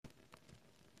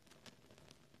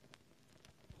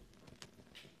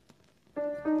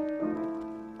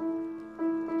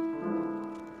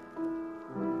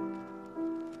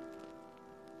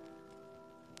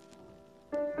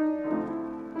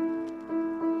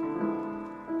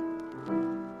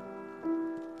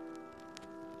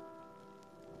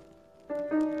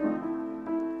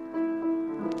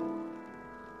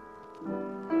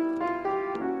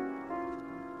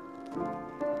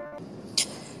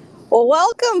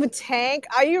Welcome, Tank.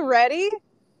 Are you ready?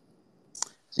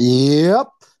 Yep.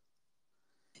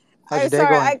 How's I'm your day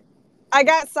sorry, going? I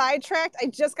got sidetracked. I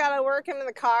just got to work. I'm in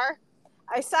the car.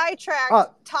 I sidetracked Oh,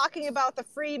 talking about the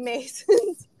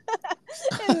Freemasons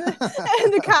in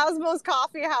the Cosmos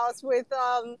Coffee House with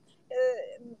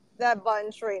that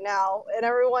bunch right now, and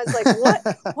everyone's like, "What?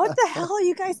 What the hell are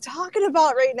you guys talking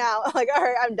about right now?" I'm like, all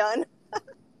right, I'm done.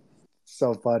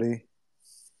 so funny.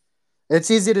 It's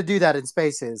easy to do that in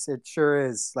spaces. It sure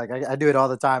is. Like I do it all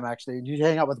the time. Actually, you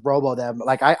hang out with Robo them.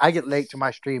 Like I get late to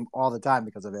my stream all the time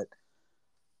because of it.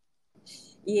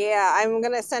 Yeah, I'm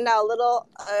gonna send out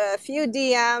a few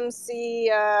DMs,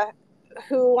 see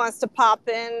who wants to pop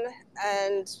in,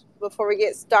 and before we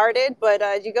get started. But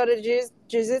did you go to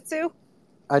jujitsu?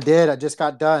 I did. I just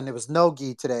got done. It was no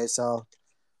gi today, so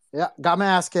yeah, got my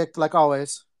ass kicked like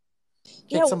always.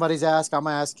 Yeah, Kicked somebody's ass, got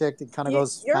my ass kicked. It kind of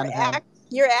goes your hand in hand.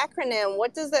 your acronym.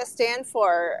 What does that stand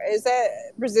for? Is that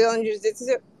Brazilian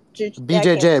Jiu-Jitsu? I can't.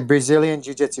 BJJ, Brazilian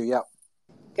Jiu Jitsu. Yep.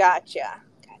 Gotcha.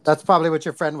 Gotcha. That's probably what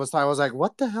your friend was talking. I was like,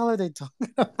 what the hell are they talking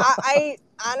about? I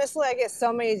honestly, I get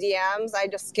so many DMs. I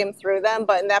just skim through them,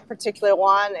 but in that particular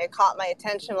one, it caught my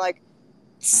attention. Like,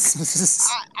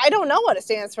 I don't know what it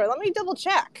stands for. Let me double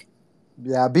check.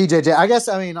 Yeah, BJJ. I guess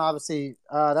I mean obviously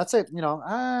that's it.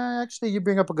 Actually you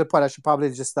bring up a good point. I should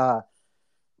probably just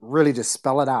really just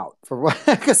spell it out for what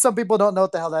because some people don't know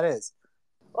what the hell that is.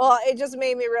 Well, it just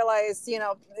made me realize,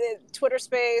 Twitter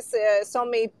space, so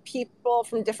many people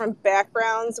from different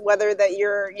backgrounds, whether that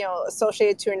you're,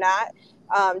 associated to or not,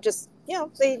 just,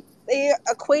 they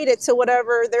equate it to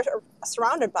whatever they're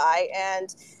surrounded by.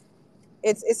 And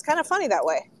it's kind of funny that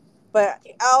way. But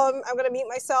I'm going to mute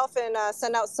myself and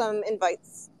send out some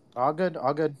invites. All good,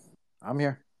 all good. I'm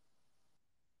here.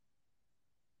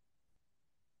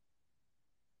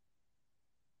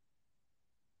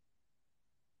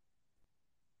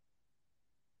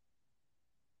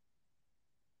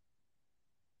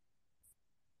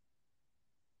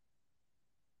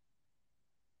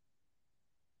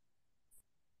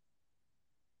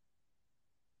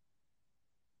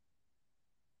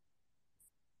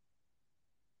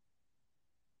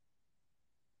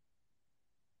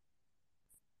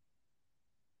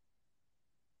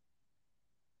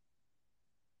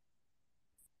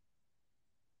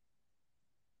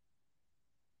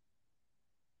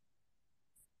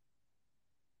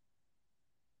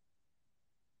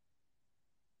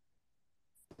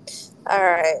 All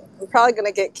right. I'm probably going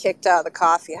to get kicked out of the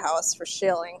coffee house for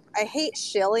shilling. I hate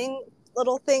shilling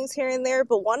little things here and there,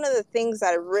 but one of the things that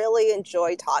I really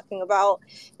enjoy talking about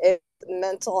is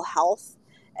mental health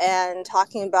and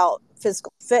talking about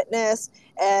physical fitness.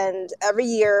 And every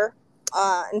year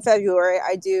in February,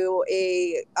 I do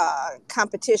a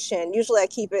competition. Usually I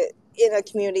keep it in a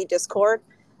community Discord,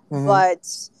 Mm-hmm.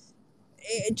 but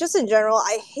just in general,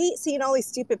 I hate seeing all these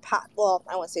stupid Well,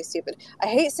 I won't say stupid. I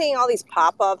hate seeing all these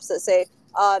pop-ups that say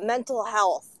mental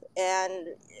health and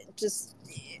just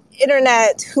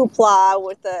internet hoopla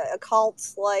with the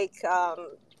occult like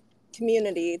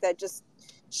community that just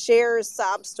shares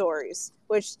sob stories.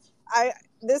 Which I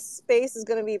this space is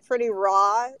going to be pretty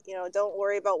raw. Don't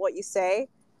worry about what you say.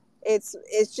 It's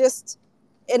just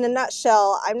in a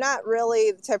nutshell, I'm not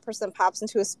really the type of person that pops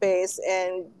into a space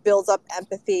and builds up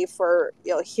empathy for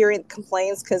hearing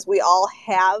complaints because we all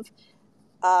have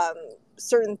um,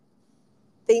 certain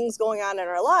things going on in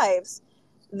our lives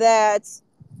that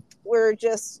we're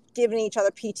just giving each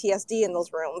other PTSD in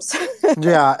those rooms.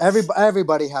 Yeah,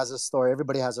 everybody has a story.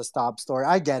 Everybody has a stop story.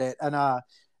 I get it, and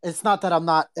it's not that I'm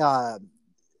not.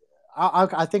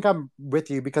 I think I'm with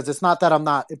you because it's not that I'm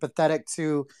not empathetic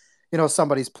to,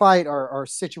 somebody's plight or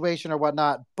situation or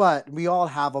whatnot. But we all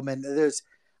have them, and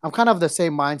I'm kind of the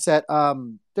same mindset.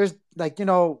 There's like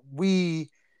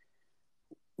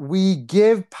we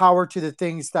give power to the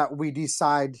things that we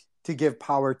decide to give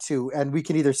power to, and we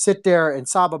can either sit there and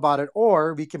sob about it,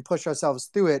 or we can push ourselves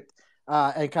through it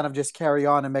and kind of just carry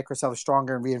on and make ourselves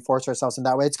stronger and reinforce ourselves in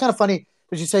that way. It's kind of funny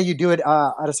that you say you do it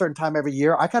at a certain time every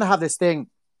year. I kind of have this thing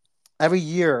every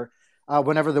year,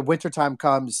 whenever the winter time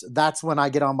comes, that's when I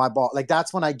get on my ball. Like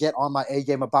that's when I get on my A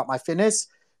game about my fitness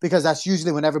because that's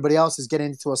usually when everybody else is getting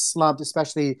into a slump,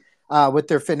 especially with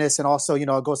their fitness, and also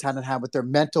it goes hand in hand with their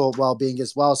mental well being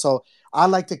as well. So I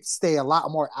like to stay a lot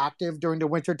more active during the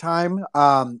winter time,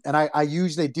 and I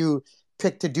usually do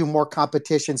pick to do more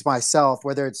competitions myself,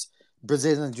 whether it's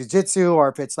Brazilian Jiu Jitsu or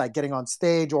if it's like getting on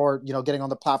stage or getting on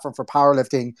the platform for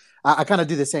powerlifting. I kind of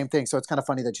do the same thing. So it's kind of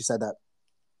funny that you said that.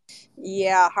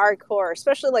 Yeah, hardcore.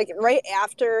 Especially like right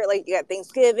after, like you got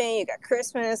Thanksgiving, you got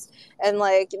Christmas, and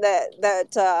like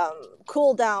that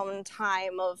cool down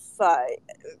time of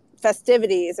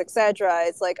festivities, etc.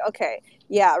 It's like, okay,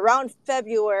 yeah, around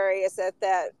February is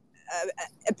that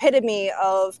epitome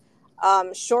of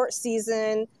short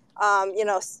season,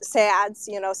 sads,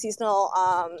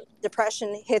 seasonal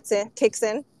depression kicks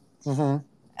in. Mm-hmm.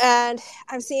 And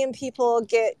I'm seeing people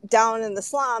get down in the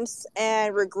slumps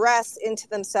and regress into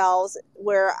themselves,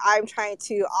 where I'm trying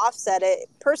to offset it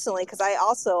personally because I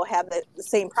also have the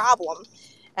same problem.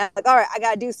 And I'm like, all right, I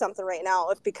got to do something right now,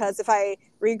 because if I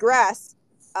regress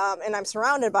and I'm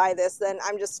surrounded by this, then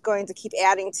I'm just going to keep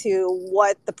adding to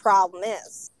what the problem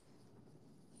is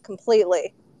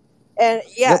completely. And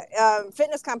yeah, Yep.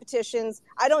 fitness competitions,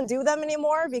 I don't do them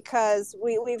anymore because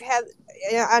we've had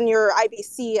on your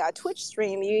IBC Twitch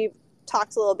stream, you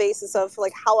talked a little basis of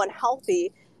like how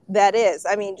unhealthy that is.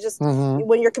 I mean, just Mm-hmm.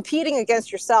 when you're competing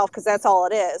against yourself, because that's all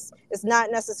it is. It's not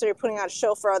necessarily putting on a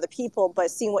show for other people, but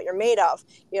seeing what you're made of,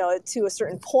 to a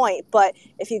certain point. But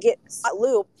if you get that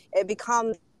loop, it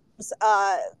becomes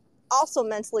also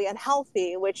mentally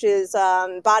unhealthy, which is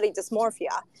body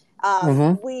dysmorphia.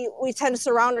 Mm-hmm. We tend to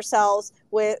surround ourselves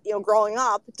with, growing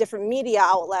up, different media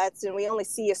outlets, and we only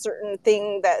see a certain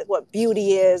thing, that what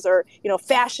beauty is, or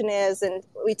fashion is, and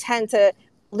we tend to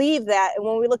leave that. And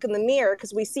when we look in the mirror,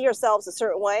 because we see ourselves a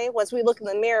certain way, once we look in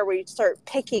the mirror, we start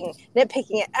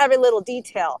nitpicking at every little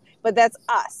detail. But that's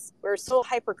us. We're so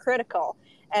hypercritical,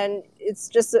 and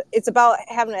it's about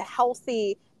having a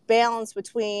healthy balance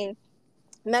between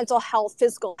mental health,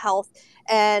 physical health,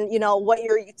 and what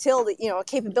your utility,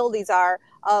 capabilities are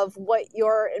of what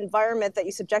your environment that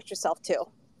you subject yourself to.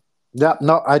 Yeah,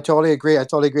 no, I totally agree. I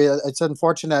totally agree. It's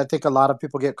unfortunate. I think a lot of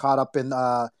people get caught up in,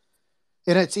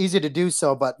 and it's easy to do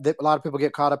so, but a lot of people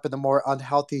get caught up in the more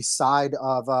unhealthy side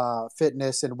of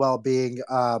fitness and well-being,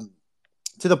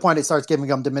 to the point it starts giving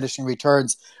them diminishing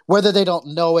returns, whether they don't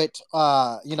know it,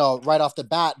 right off the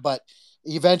bat, but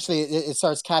eventually it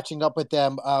starts catching up with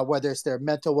them, whether it's their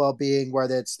mental well-being,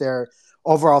 whether it's their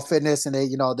overall fitness, and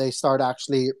they start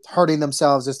actually hurting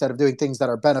themselves instead of doing things that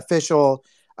are beneficial.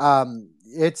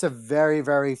 It's a very,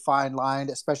 very fine line,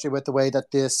 especially with the way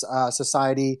that this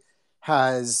society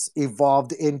has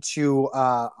evolved into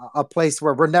a place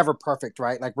where we're never perfect,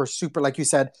 right? Like we're super, like you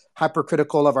said,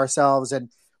 hypercritical of ourselves, and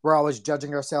we're always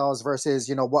judging ourselves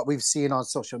versus what we've seen on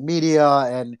social media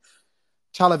and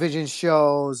television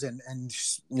shows, and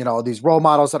these role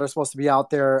models that are supposed to be out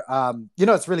there.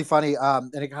 It's really funny,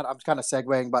 and I'm kind of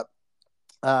segueing, but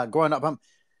growing up, I'm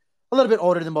a little bit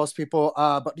older than most people,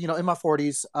 but in my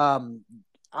 40s.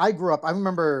 I grew up, I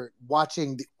remember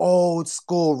watching the old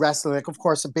school wrestling. Like, of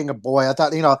course, being a boy, I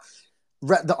thought,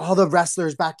 all the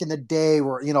wrestlers back in the day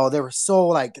were, they were so,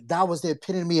 like, that was the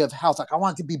epitome of health. Like, I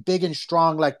wanted to be big and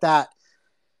strong like that.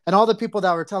 And all the people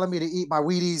that were telling me to eat my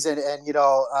Wheaties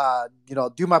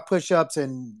and do my push-ups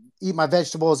and eat my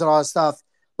vegetables and all that stuff,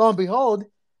 lo and behold,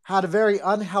 had a very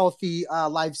unhealthy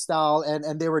lifestyle,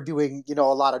 and they were doing a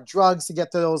lot of drugs to get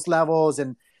to those levels,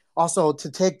 and also to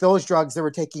take those drugs, they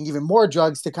were taking even more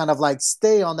drugs to kind of like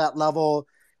stay on that level.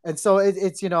 And so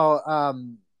it's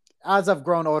as I've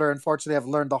grown older, unfortunately, I've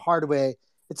learned the hard way.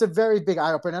 It's a very big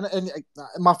eye opener, and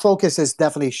my focus has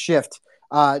definitely shifted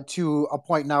to a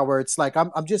point now where it's like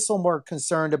I'm just so more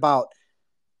concerned about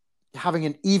having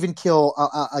an even kill,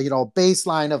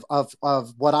 baseline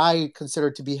of what I consider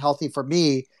to be healthy for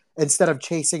me, instead of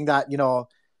chasing that.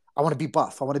 I want to be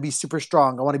buff. I want to be super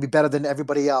strong. I want to be better than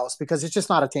everybody else, because it's just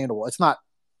not attainable. It's not,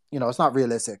 it's not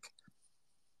realistic.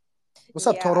 What's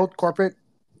up, Yeah. Total Corporate?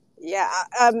 Yeah,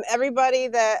 everybody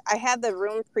that I had the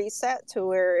room preset to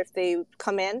where if they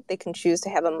come in, they can choose to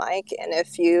have a mic, and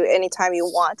if anytime you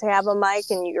want to have a mic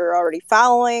and you're already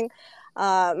following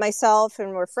myself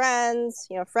and we're friends,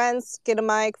 friends get a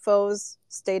mic, foes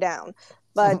stay down.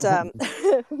 But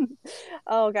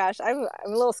oh gosh, I'm a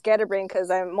little scatterbrained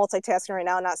because I'm multitasking right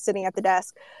now, not sitting at the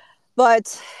desk.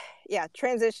 But yeah,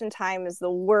 transition time is the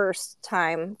worst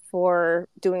time for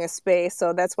doing a space.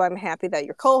 So that's why I'm happy that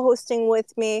you're co-hosting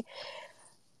with me.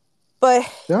 But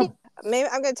Yeah. maybe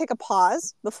I'm going to take a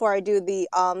pause before I do the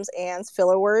ums, ands,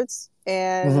 filler words,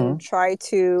 and Mm-hmm. try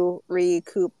to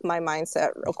recoup my mindset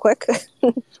real quick.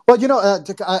 Well,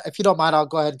 if you don't mind, I'll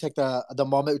go ahead and take the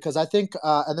moment, because I think,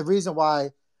 and the reason why,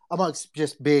 amongst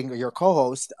just being your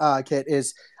co-host, Kit,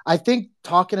 is I think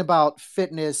talking about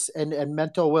fitness and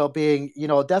mental well-being,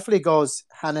 definitely goes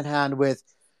hand in hand with,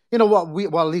 at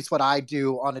least what I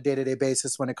do on a day-to-day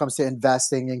basis when it comes to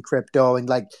investing in crypto, and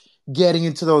like getting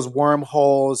into those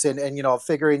wormholes, and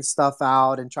figuring stuff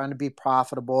out and trying to be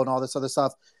profitable and all this other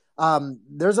stuff.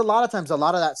 There's a lot of times, a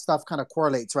lot of that stuff kind of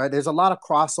correlates, right? There's a lot of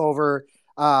crossover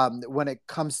when it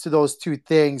comes to those two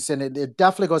things, and it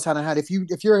definitely goes hand in hand.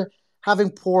 If you're having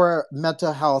poor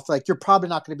mental health, like you're probably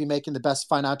not going to be making the best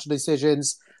financial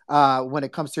decisions when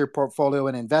it comes to your portfolio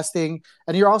and investing.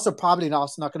 And you're also probably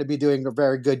also not going to be doing a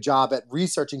very good job at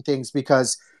researching things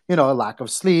because, you know, lack of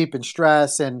sleep and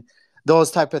stress and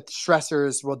those type of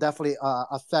stressors will definitely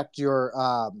affect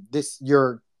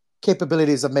your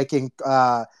capabilities of making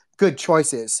good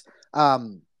choices.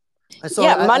 And so,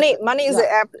 Yeah, money is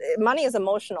yeah, money is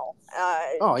emotional.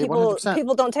 oh, one hundred People percent.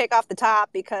 people don't take off the top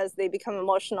because they become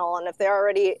emotional, and if they're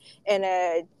already in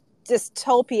a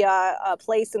dystopia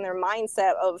place in their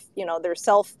mindset of, you know, their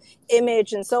self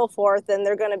image and so forth, then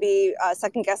they're going to be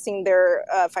second guessing their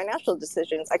financial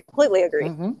decisions. I completely agree.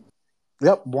 Mm-hmm.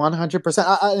 Yep,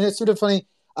 100%. And it's sort of funny.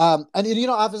 And you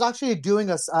know, I was actually doing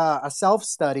a self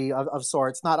study of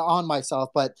sorts, not on myself,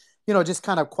 but you know, just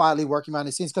kind of quietly working behind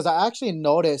the scenes because I actually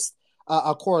noticed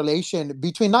a correlation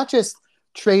between not just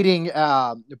trading,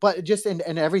 but just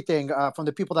in everything from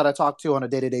the people that I talk to on a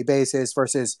day to day basis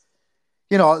versus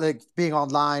you know, like being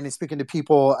online and speaking to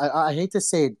people. I hate to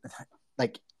say it,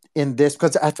 like in this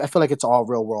because I feel like it's all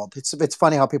real world. It's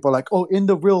funny how people are like, oh, in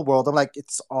the real world. I'm like,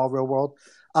 it's all real world.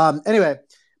 Anyway,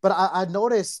 but I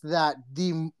noticed that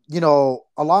you know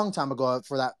a long time ago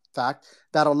for that fact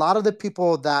that a lot of the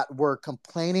people that were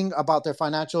complaining about their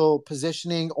financial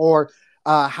positioning or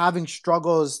having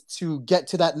struggles to get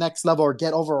to that next level or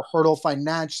get over a hurdle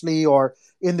financially or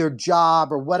in their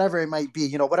job or whatever it might be,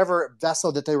 you know, whatever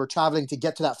vessel that they were traveling to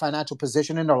get to that financial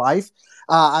position in their life.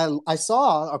 I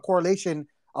saw a correlation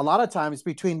a lot of times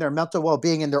between their mental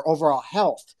well-being and their overall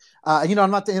health. You know,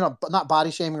 I'm not, you know, not body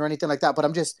shaming or anything like that, but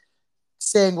I'm just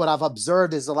saying what I've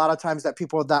observed is a lot of times that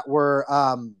people that were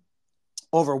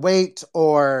overweight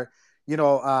or, you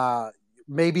know,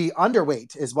 maybe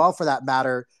underweight as well for that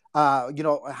matter, you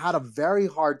know, had a very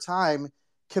hard time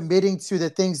committing to the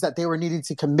things that they were needing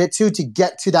to commit to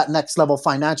get to that next level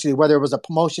financially, whether it was a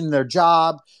promotion in their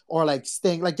job or like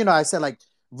staying, like, you know, I said, like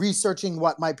researching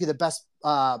what might be the best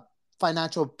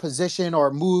financial position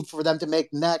or move for them to make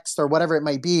next or whatever it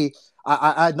might be.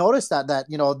 I noticed that,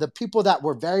 you know, the people that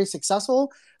were very successful,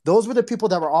 those were the people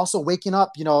that were also waking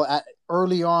up, you know, at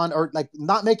early on or like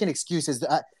not making excuses.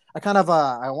 I kind of,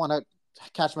 I want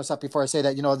to catch myself before I say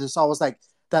that, you know, there's always like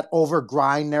that over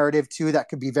grind narrative too that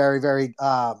could be very very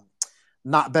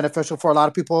not beneficial for a lot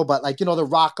of people. But like, you know, The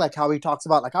Rock, like how he talks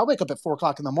about, like I wake up at 4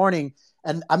 o'clock in the morning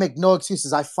and I make no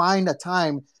excuses. I find a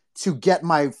time to get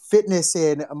my fitness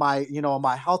in, my, you know,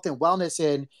 my health and wellness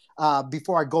in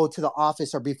before I go to the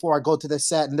office or before I go to the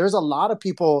set. And there's a lot of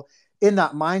people in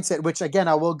that mindset, which again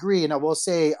I will agree and I will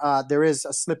say there is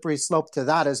a slippery slope to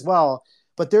that as well.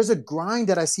 But there's a grind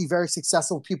that I see very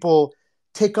successful people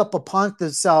take up upon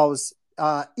themselves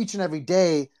each and every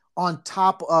day on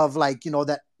top of, like, you know,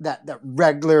 that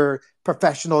regular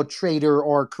professional trader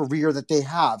or career that they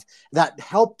have that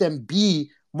help them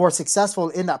be more successful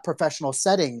in that professional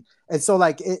setting. And so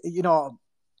like you know,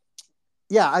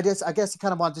 yeah, I guess I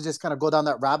kind of want to just kind of go down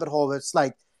that rabbit hole. It's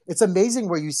like it's amazing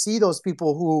where you see those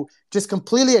people who just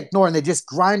completely ignore and they just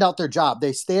grind out their job.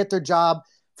 They stay at their job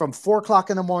from 4 o'clock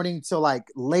in the morning till like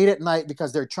late at night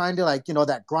because they're trying to, like, you know,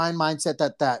 that grind mindset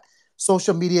that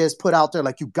social media has put out there.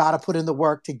 Like you got to put in the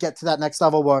work to get to that next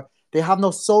level where they have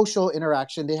no social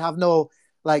interaction. They have no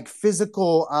like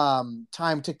physical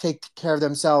time to take care of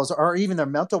themselves or even their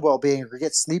mental well-being or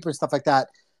get sleep and stuff like that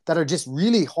that are just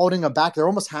really holding them back. They're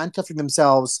almost handcuffing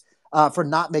themselves for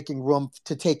not making room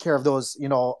to take care of those, you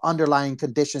know, underlying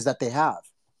conditions that they have.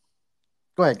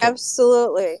 Go ahead, Kim.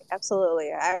 Absolutely,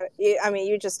 absolutely. I mean,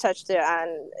 you just touched it on,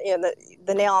 you know,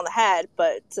 the nail on the head.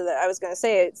 But I was going to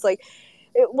say, it's like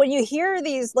when you hear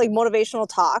these like motivational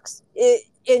talks,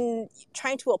 in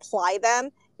trying to apply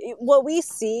them, what we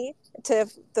see to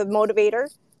the motivator,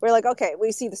 we're like, okay,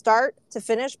 we see the start to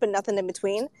finish, but nothing in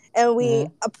between, and we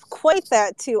Mm-hmm. equate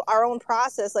that to our own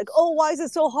process. Like, oh, why is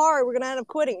it so hard? We're going to end up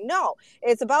quitting. No,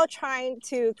 it's about trying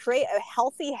to create a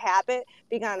healthy habit,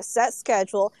 being on a set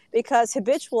schedule, because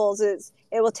habituals is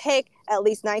it will take at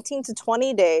least 19 to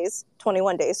 20 days,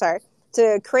 21 days, sorry,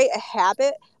 to create a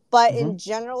habit. But Mm-hmm. in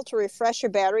general, to refresh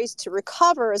your batteries, to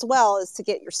recover as well as to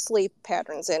get your sleep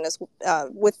patterns in, as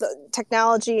with the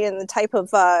technology and the type of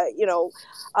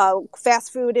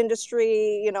fast food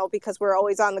industry, you know, because we're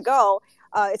always on the go.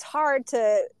 It's hard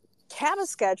to have a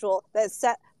schedule that's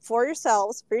set for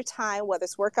yourselves, for your time, whether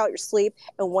it's workout, your sleep,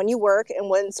 and when you work and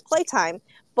when it's playtime.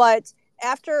 But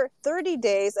after 30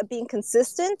 days of being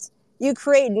consistent, you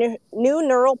create new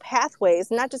neural pathways,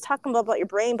 not just talking about your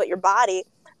brain, but your body,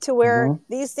 to where Mm-hmm.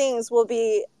 these things will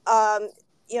be,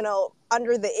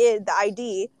 under the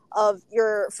ID of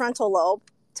your frontal lobe,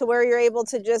 to where you're able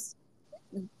to just,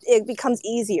 it becomes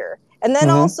easier. And then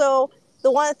Mm-hmm. also,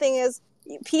 the one thing is,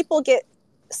 people get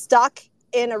stuck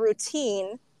in a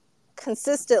routine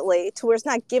consistently to where it's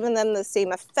not giving them the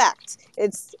same effect.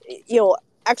 It's,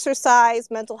 exercise,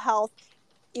 mental health,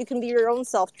 you can be your own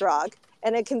self-drug,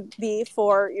 and it can be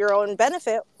for your own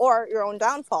benefit or your own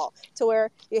downfall, to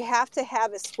where you have to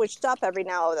have it switched up every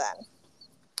now and then.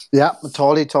 Yeah,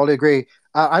 totally agree.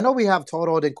 I know we have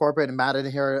Total and Corporate and Matt in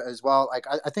here as well. Like,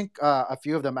 I think a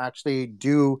few of them actually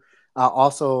do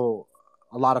also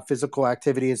a lot of physical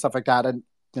activity and stuff like that. And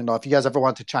if you guys ever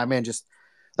want to chime in, just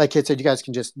like Kit said, you guys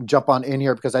can just jump on in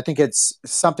here, because I think it's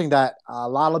something that a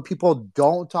lot of people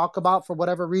don't talk about for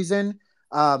whatever reason.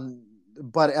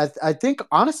 But I think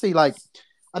honestly, like,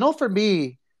 I know for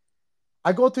me,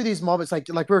 I go through these moments like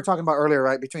we were talking about earlier,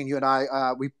 right? Between you and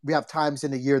I, we have times in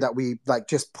the year that we like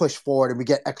just push forward and we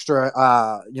get extra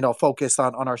focused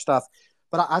on our stuff.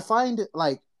 But I find,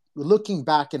 like, looking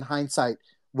back in hindsight,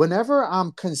 whenever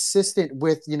I'm consistent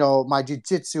with my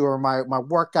jujitsu or my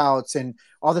workouts and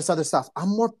all this other stuff, I'm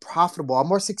more profitable. I'm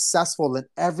more successful in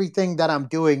everything that I'm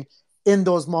doing in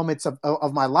those moments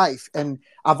of my life. And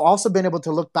I've also been able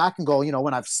to look back and go,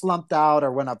 when I've slumped out,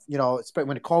 or when I've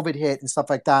when COVID hit and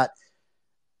stuff like that,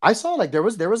 I saw, like, there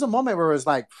was a moment where it was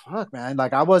like, fuck, man,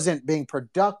 like, I wasn't being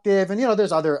productive, and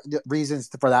there's other reasons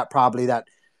for that probably that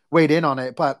weighed in on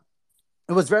it, but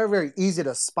it was very, very easy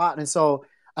to spot. And so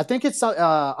I think it's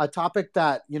a topic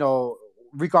that,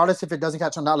 regardless if it doesn't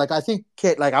catch on now, like, I think,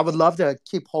 Kit, like, I would love to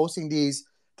keep hosting these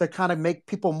to kind of make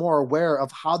people more aware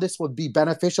of how this would be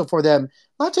beneficial for them,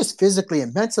 not just physically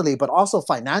and mentally, but also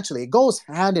financially. It goes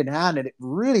hand in hand, and it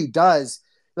really does.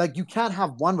 Like, you can't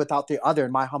have one without the other,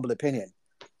 in my humble opinion.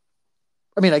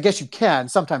 I mean, I guess you can.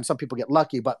 Sometimes some people get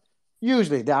lucky, but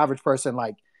usually the average person,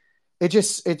 like,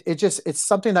 it's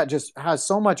something that just has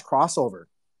so much crossover.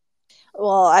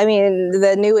 Well, I mean,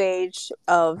 the new age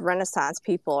of Renaissance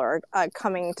people are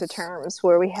coming to terms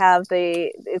where it's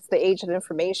the age of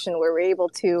information, where we're able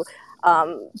to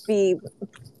be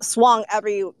swung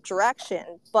every direction.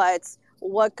 But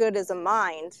what good is a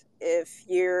mind if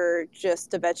you're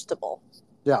just a vegetable?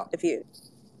 Yeah. If you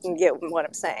can get what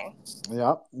I'm saying.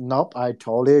 Yeah. Nope. I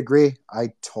totally agree.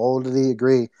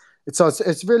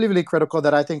 It's really, really critical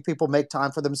that I think people make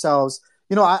time for themselves.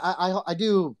 I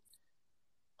do.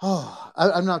 Oh,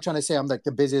 I'm not trying to say I'm like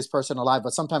the busiest person alive,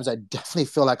 but sometimes I definitely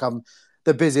feel like I'm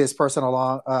the busiest person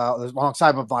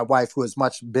alongside of my wife, who is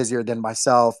much busier than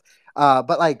myself.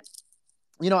 But, like,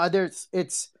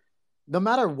 it's no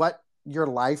matter what your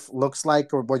life looks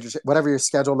like, or whatever your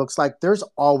schedule looks like, there's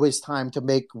always time to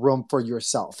make room for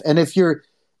yourself. And if you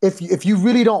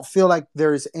really don't feel like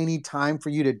there's any time for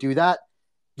you to do that,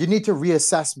 you need to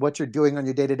reassess what you're doing on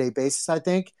your day-to-day basis, I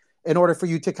think, in order for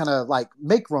you to kind of, like,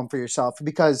 make room for yourself.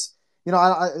 Because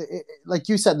like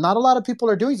you said, not a lot of people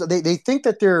are doing so. They think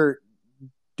that they're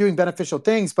doing beneficial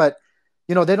things, but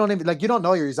they don't even, like, you don't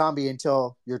know you're a zombie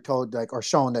until you're told, like, or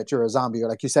shown that you're a zombie. Or,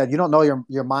 like you said, you don't know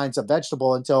your mind's a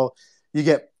vegetable until you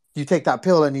take that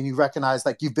pill, and then you recognize,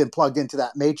 like, you've been plugged into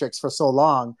that matrix for so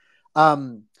long.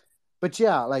 But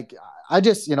yeah, like, I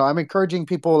just, I'm encouraging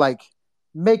people, like,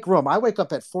 make room. I wake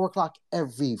up at 4 o'clock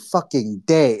every fucking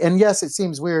day. And yes, it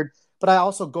seems weird, but I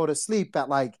also go to sleep at,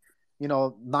 like,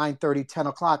 9:30, 10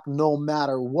 o'clock, no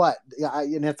matter what.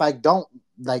 And if I don't,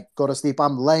 like, go to sleep,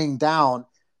 I'm laying down,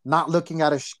 not looking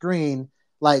at a screen,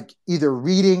 like, either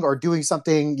reading or doing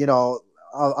something,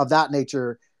 of that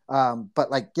nature.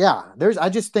 But, like, yeah, I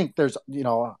just think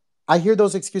I hear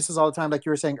those excuses all the time, like you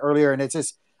were saying earlier. And it's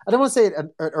just, I don't want to say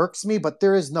it irks me, but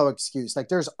there is no excuse. Like,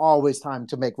 there's always time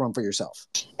to make room for yourself.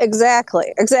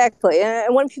 Exactly.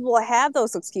 And when people have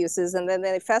those excuses and then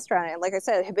they fester on it, like I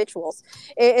said, habituals,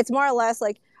 it's more or less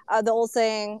like the old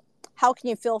saying, how can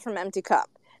you fill from an empty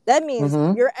cup? That means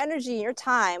Mm-hmm. your energy, your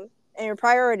time, and your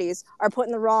priorities are put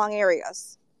in the wrong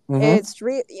areas. Mm-hmm. It's,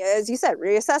 as you said,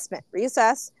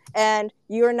 reassess, and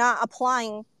you're not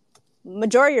applying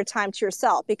majority of your time to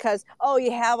yourself because,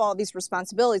 you have all these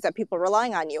responsibilities that people are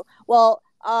relying on you. Well,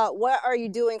 what are you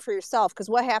doing for yourself? Because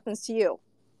what happens to you?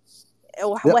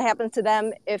 Yep. What happens to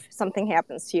them if something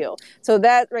happens to you? So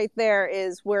that right there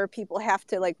is where people have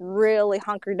to, like, really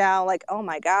hunker down, like, oh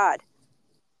my God.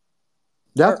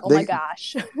 Yeah. Or, oh my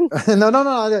gosh.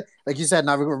 No. Like you said,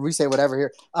 now we say whatever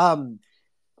here.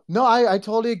 No, I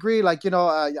totally agree. Like,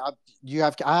 I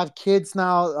have kids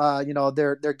now.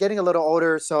 They're getting a little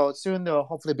older, so soon they'll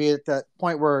hopefully be at that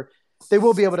point where they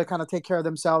will be able to kind of take care of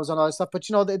themselves and all that stuff. But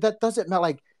that doesn't matter.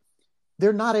 Like,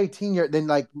 they're not 18 yet. Then,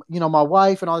 like, my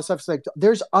wife and all this stuff. It's like,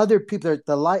 there's other people.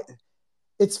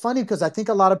 It's funny because I think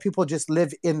a lot of people just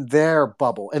live in their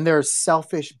bubble, in their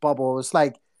selfish bubble. It's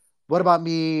like, what about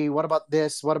me? What about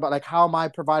this? What about, like, how am I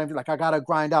providing? Like, I gotta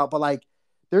grind out, but, like,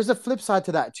 there's a flip side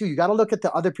to that too. You got to look at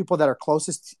the other people that are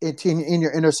closest in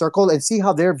your inner circle and see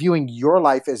how they're viewing your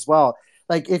life as well.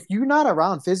 Like if you're not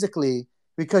around physically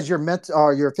because your mental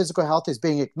or your physical health is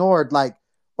being ignored, like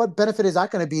what benefit is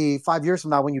that going to be 5 years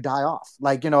from now when you die off?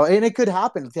 Like, and it could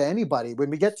happen to anybody. When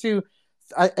we get to,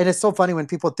 and it's so funny when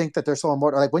people think that they're so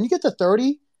immortal. Like when you get to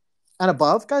 30 and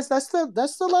above, guys, that's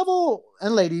the level,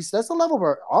 and ladies, that's the level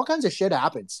where all kinds of shit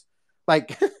happens.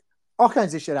 Like all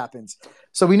kinds of shit happens.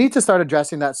 So we need to start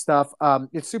addressing that stuff.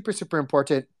 It's super, super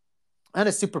important, and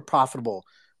it's super profitable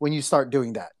when you start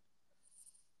doing that.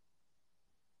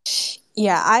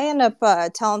 Yeah, I end up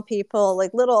telling people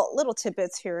like little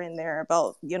tidbits here and there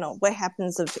about what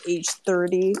happens of age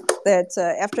 30. That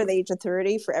after the age of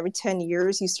 30, for every 10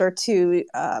 years, you start to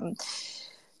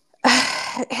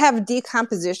have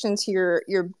decomposition to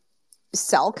your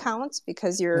cell counts,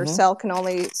 because your Mm-hmm. cell can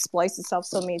only splice itself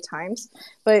so many times.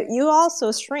 But you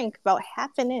also shrink about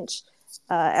half an inch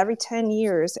every 10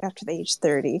 years after the age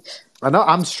 30. I know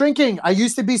I'm shrinking. I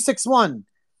used to be 6'1".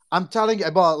 I'm telling you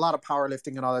about a lot of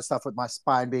powerlifting and all that stuff with my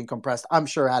spine being compressed. I'm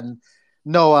sure it hadn't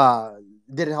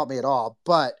didn't help me at all.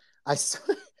 But I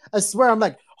swear I'm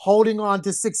like holding on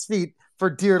to 6 feet for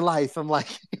dear life. I'm like,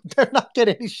 they're not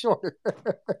getting any shorter.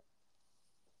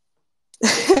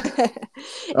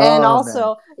 And Oh man.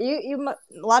 also, a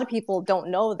lot of people don't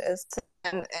know this,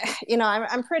 and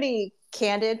I'm pretty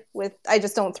candid with. I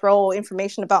just don't throw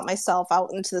information about myself out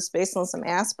into the space unless I'm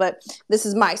asked. But this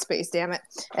is my space, damn it,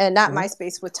 and not Mm-hmm. my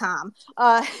space with Tom.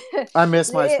 I miss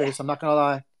it- MySpace. I'm not gonna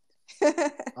lie.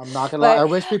 I'm not gonna lie. I but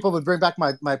wish people would bring back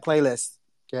my playlist.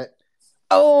 Okay.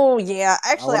 oh yeah,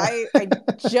 I actually, wanna I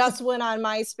just went on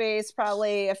MySpace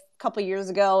probably a couple years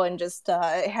ago and just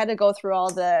had to go through all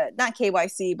the, not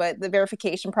KYC, but the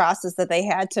verification process that they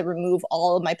had to remove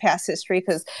all of my past history,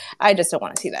 because I just don't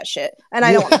want to see that shit, and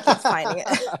I don't want my kids finding it.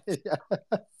 Yeah.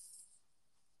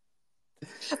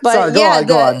 But Sorry, go yeah, on,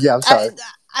 go on. Yeah, I'm sorry.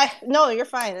 I no, you're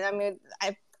fine. I mean,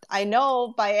 I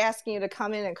know by asking you to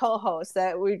come in and co-host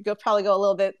that we'd probably go a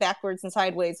little bit backwards and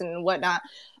sideways and whatnot.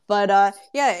 But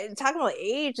yeah, talking about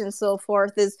age and so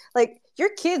forth is like your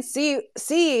kids see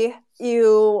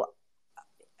you,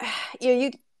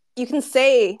 you can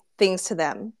say things to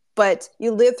them, but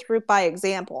you live through it by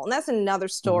example, and that's another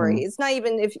Mm-hmm. story. It's not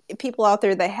even if people out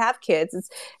there that have kids.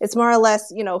 It's more or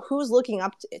less who's looking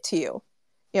up to you.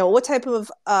 What type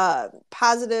of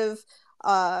positive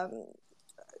um,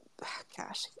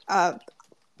 gosh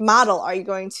model are you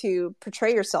going to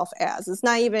portray yourself as? It's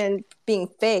not even being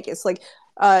fake. It's like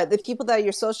the people that you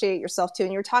associate yourself to,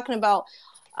 and you're talking about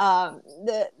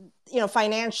the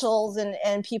financials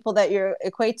and people that you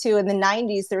equate to. In the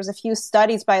 90s, there's a few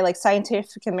studies by like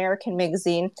Scientific American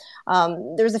magazine.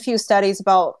 There's a few studies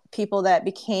about people that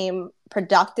became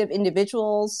productive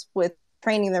individuals with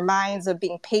training their minds of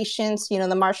being patient,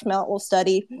 the marshmallow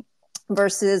study,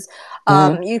 versus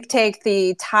Mm-hmm. you take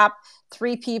the top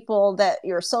three people that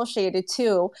you're associated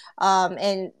to,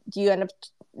 and you end up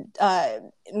uh,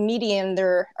 median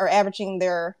their or averaging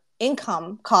their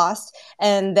income cost,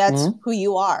 and that's Mm-hmm. who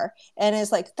you are. And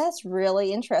it's like, that's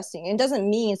really interesting. It doesn't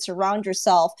mean surround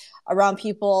yourself around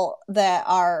people that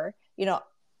are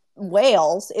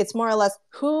whales. It's more or less,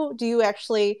 who do you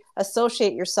actually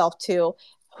associate yourself to?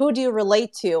 Who do you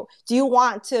relate to? Do you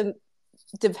want to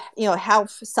have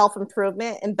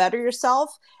self-improvement and better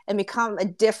yourself and become a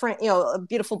different, a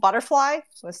beautiful butterfly?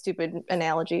 A stupid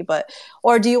analogy, but,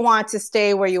 or do you want to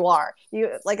stay where you are?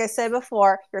 Like I said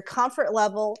before, your comfort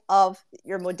level of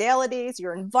your modalities,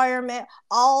 your environment,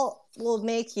 all will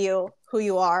make you who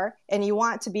you are, and you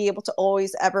want to be able to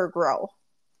always ever grow.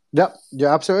 Yep.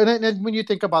 Yeah, absolutely. And when you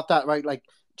think about that, right, like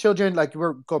children, like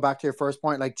we're go back to your first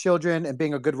point, like children and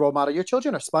being a good role model, your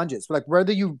children are sponges. Like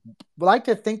whether you like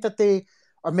to think that they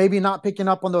are maybe not picking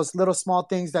up on those little small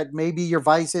things that maybe your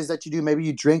vices that you do, maybe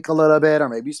you drink a little bit or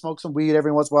maybe you smoke some weed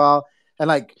every once in a while. And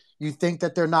like you think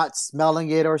that they're not smelling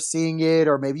it or seeing it,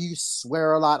 or maybe you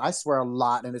swear a lot. I swear a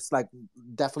lot. And it's like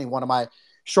definitely one of my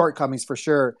shortcomings for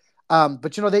sure.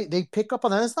 But they pick up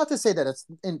on that. It's not to say that it's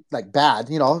like bad,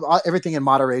 everything in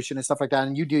moderation and stuff like that.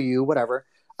 And you do you, whatever.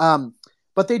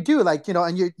 But they do, like,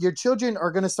 and your children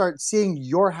are going to start seeing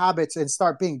your habits and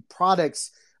start being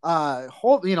products,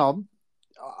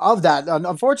 of that. And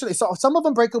unfortunately, so some of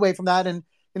them break away from that and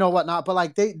whatnot. But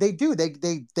like they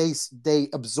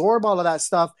absorb all of that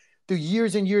stuff through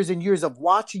years and years and years of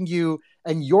watching you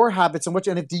and your habits and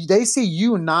if they see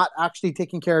you not actually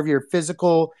taking care of your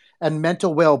physical and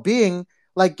mental well-being,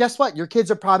 like guess what? Your kids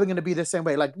are probably going to be the same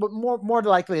way. Like more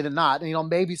likely than not, and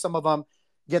maybe some of them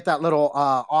get that little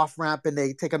off ramp and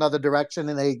they take another direction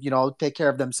and they take care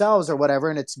of themselves or whatever,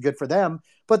 and it's good for them.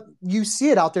 But you see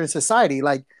it out there in society,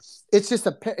 like it's just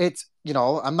it's,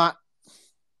 I'm not,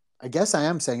 I guess I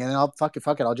am saying it, and I'll fuck it,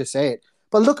 I'll just say it.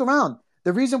 But look around.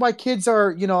 The reason why kids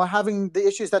are, having the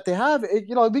issues that they have,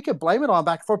 we could blame it on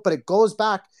back and forth, but it goes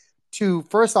back to,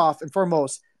 first off and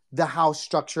foremost, the house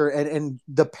structure and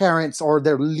the parents or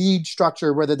their lead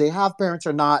structure, whether they have parents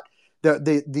or not,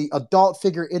 the adult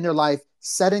figure in their life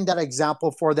setting that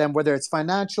example for them, whether it's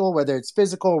financial, whether it's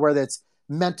physical, whether it's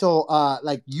mental.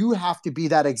 Like, you have to be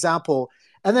that example.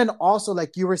 And then also,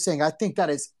 like you were saying, I think that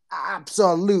is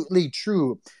absolutely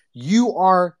true. You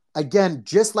are, again,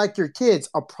 just like your kids,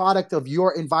 a product of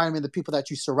your environment, the people that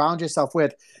you surround yourself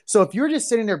with. So if you're just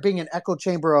sitting there being an echo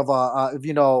chamber of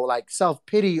like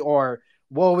self-pity or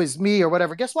woe is me or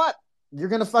whatever, guess what? You're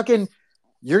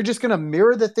just gonna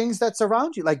mirror the things that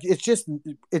surround you. Like,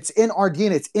 it's in our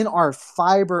DNA, it's in our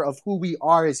fiber of who we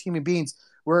are as human beings.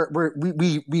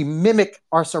 We mimic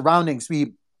our surroundings.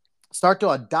 We start to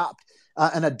adapt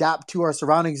to our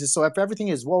surroundings. And so if everything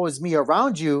is woe is me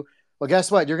around you, well,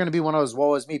 guess what? You're going to be one of those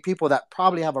woe is me people that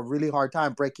probably have a really hard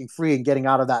time breaking free and getting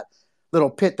out of that little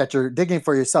pit that you're digging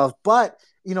for yourself. But,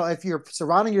 if you're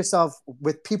surrounding yourself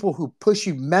with people who push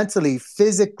you mentally,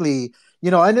 physically,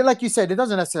 and then, like you said, it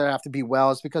doesn't necessarily have to be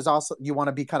wells, because also you want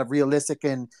to be kind of realistic.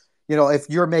 And, if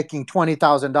you're making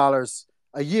 $20,000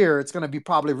 a year, it's going to be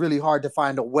probably really hard to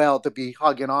find a well to be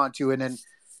hugging onto. And then,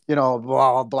 blah,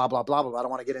 blah, blah, blah, blah. I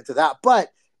don't want to get into that. But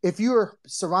if you're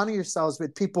surrounding yourselves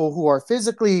with people who are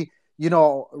physically,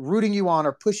 rooting you on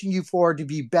or pushing you forward to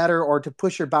be better or to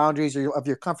push your boundaries of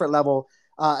your comfort level,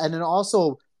 and then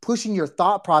also pushing your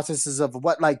thought processes of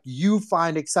what, like, you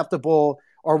find acceptable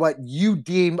or what you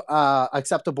deem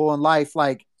acceptable in life,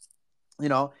 like,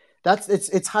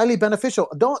 it's highly beneficial.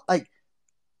 Don't, like,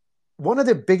 one of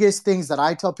the biggest things that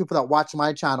I tell people that watch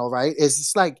my channel, right, is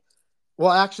it's like,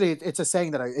 well, actually, it's a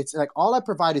saying that it's like, all I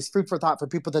provide is food for thought for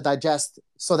people to digest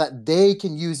so that they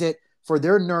can use it for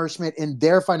their nourishment in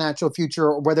their financial future,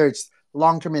 or whether it's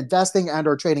long-term investing and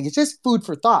or trading. It's just food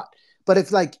for thought. But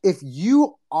if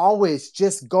you always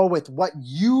just go with what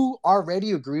you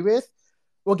already agree with,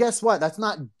 well, guess what? That's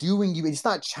not doing you. It's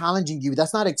not challenging you.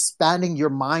 That's not expanding your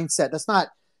mindset. That's not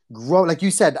grow. Like you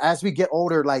said, as we get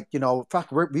older, like,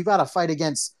 we've got to fight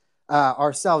against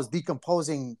ourselves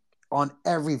decomposing on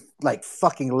every, like,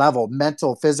 fucking level,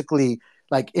 mental, physically,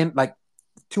 like, in, like,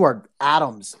 to our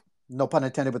atoms, no pun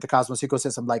intended, with the cosmos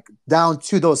ecosystem, like, down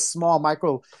to those small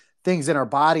micro things in our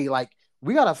body. Like,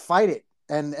 we got to fight it.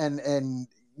 And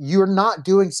you're not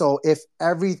doing so if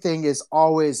everything is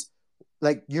always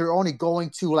like, you're only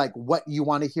going to, like, what you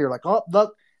want to hear. Like, oh,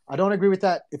 look, I don't agree with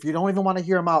that. If you don't even want to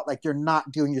hear them out, like, you're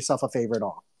not doing yourself a favor at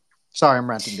all. Sorry, I'm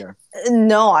ranting there.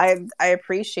 No, I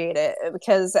appreciate it,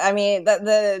 because I mean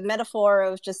the metaphor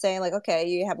of just saying, like, okay,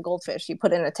 you have a goldfish, you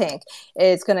put it in a tank,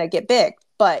 it's gonna get big,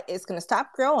 but it's gonna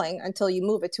stop growing until you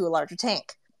move it to a larger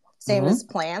tank. Same as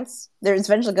plants, they're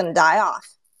eventually gonna die off.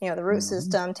 The root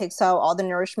system takes out all the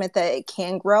nourishment that it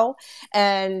can grow,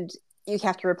 and you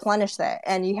have to replenish that,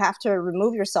 and you have to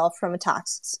remove yourself from a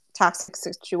toxic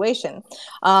situation.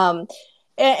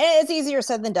 And it's easier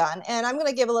said than done. And I'm going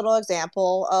to give a little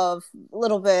example of a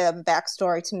little bit of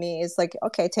backstory to me. Is like,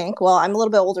 okay, Tank, well, I'm a little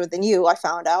bit older than you, I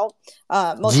found out.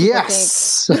 Most people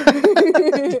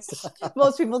think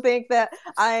most people think that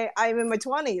I'm in my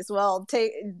 20s. Well,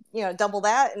 take, double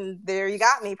that, and there you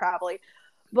got me, probably.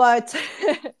 But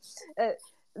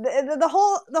the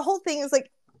whole thing is,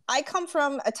 like, I come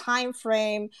from a time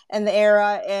frame and the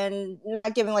era, and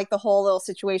not giving, like, the whole little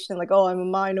situation, like, oh, I'm a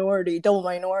minority, double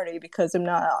minority, because I'm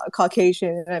not a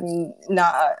Caucasian, I'm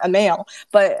not a male.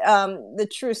 But the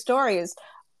true story is,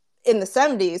 in the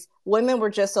 70s, women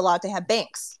were just allowed to have bank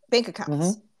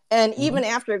accounts. And even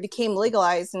after it became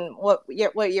legalized, in what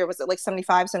year was it, like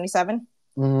 75, 77?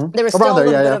 There was still a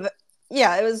little bit of,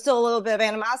 it was still a little bit of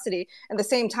animosity. In the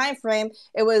same time frame,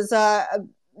 it was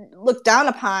looked down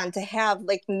upon to have,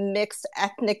 like, mixed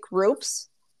ethnic groups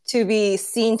to be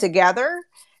seen together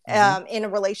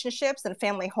in relationships and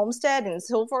family homestead and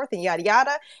so forth and yada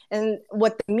yada. And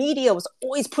what the media was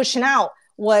always pushing out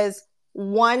was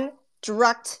one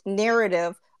direct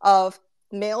narrative of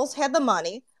males had the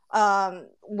money,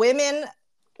 women,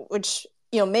 which,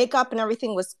 makeup and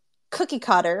everything was cookie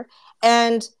cutter,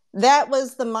 and that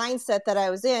was the mindset that I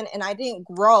was in. And I didn't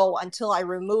grow until I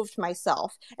removed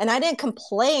myself. And I didn't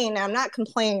complain. I'm not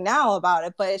complaining now about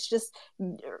it, but it's just,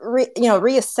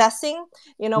 reassessing.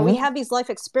 We have these life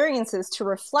experiences to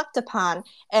reflect upon,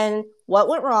 and what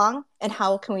went wrong and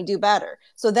how can we do better.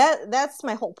 So that's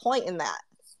my whole point in that.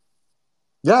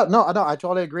 Yeah, no, I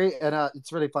totally agree. And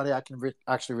it's really funny. I can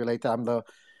actually relate that. I'm the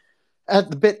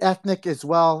bit ethnic as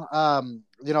well.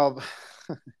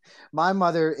 My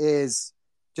mother is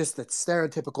just the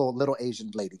stereotypical little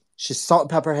Asian lady. She's salt and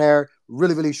pepper hair,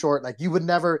 really, really short. Like you would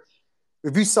never,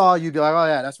 if you saw, you'd be like, oh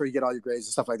yeah, that's where you get all your grades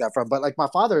and stuff like that from. But like my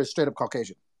father is straight up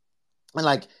Caucasian, and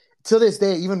like to this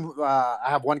day, even I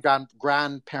have one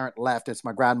grandparent left. It's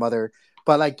my grandmother.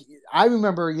 But like I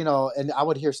remember, and I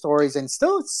would hear stories and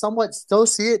still somewhat still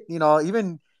see it,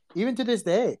 even to this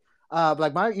day.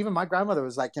 Like my grandmother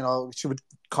was like, she would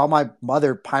call my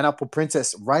mother Pineapple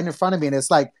Princess right in front of me, and it's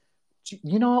like,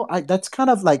 that's kind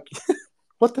of like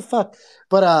what the fuck.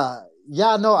 But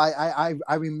yeah, no,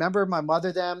 I remember my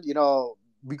mother. Them,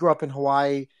 we grew up in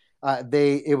Hawaii.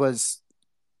 It was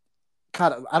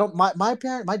kind of, I don't, my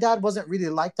dad wasn't really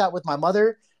like that with my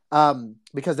mother,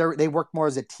 because they worked more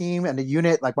as a team and a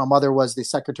unit. Like my mother was the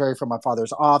secretary for my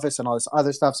father's office and all this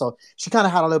other stuff, so she kind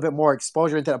of had a little bit more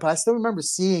exposure into that. But I still remember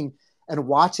seeing and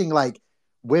watching like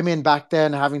women back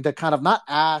then having to kind of not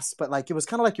ask, but like it was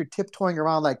kind of like you're tiptoeing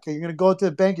around, like you're gonna go to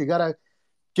the bank, you gotta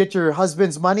get your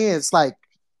husband's money. It's like,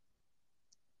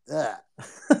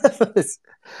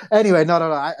 anyway,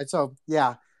 no. So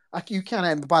yeah, you can't.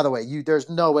 And by the way, there's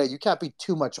no way you can't be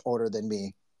too much older than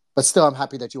me. But still, I'm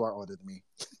happy that you are older than me.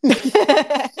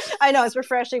 I know, it's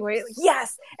refreshing.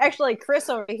 Yes, actually, Chris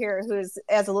over here, who's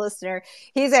as a listener,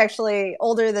 he's actually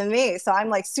older than me, so I'm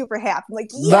like super happy. I'm like,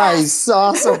 yes! Nice,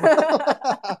 awesome.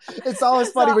 It's always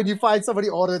funny when you find somebody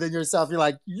older than yourself. You're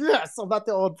like, yes, I'm not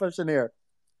the old person here.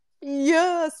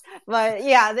 Yes, but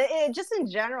yeah, just in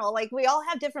general, like we all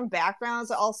have different backgrounds,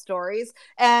 all stories,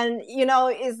 and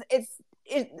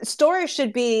stories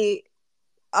should be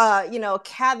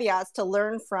caveats to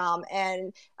learn from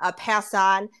and pass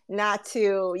on, not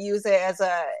to use it as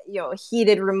a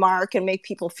heated remark and make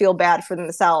people feel bad for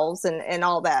themselves and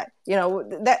all that.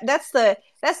 That's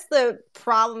the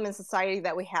problem in society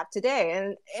that we have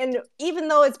today. And even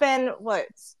though it's been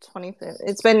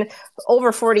it's been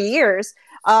over 40 years,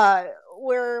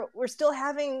 we're still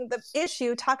having the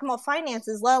issue talking about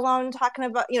finances, let alone talking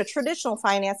about traditional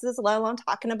finances, let alone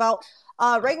talking about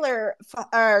regular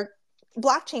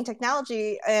blockchain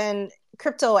technology and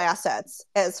crypto assets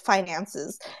as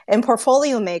finances and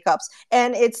portfolio makeups.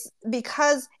 And it's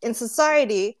because in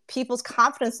society, people's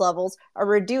confidence levels are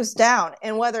reduced down.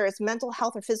 And whether it's mental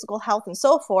health or physical health and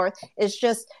so forth, it's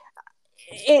just,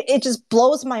 it just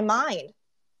blows my mind.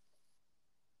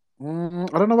 I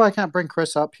don't know why I can't bring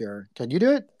Chris up here. Can you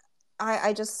do it?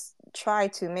 I just try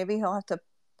to. Maybe he'll have to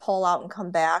pull out and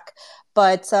come back.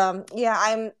 But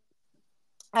yeah,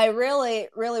 I really,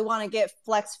 really want to get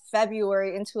Flex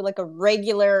February into like a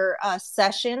regular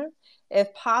session,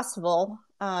 if possible,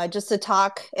 just to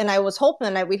talk. And I was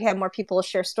hoping that we'd have more people to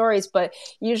share stories, but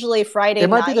usually Friday nights. It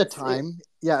might be the time.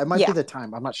 Yeah, it might be the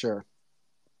time. I'm not sure.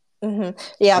 Mm-hmm.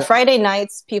 Yeah, Friday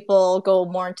nights people go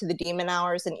more into the demon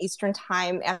hours, and Eastern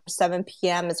time after 7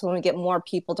 p.m. is when we get more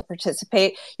people to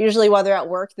participate. Usually while they're at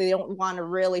work, they don't want to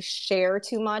really share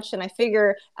too much. And I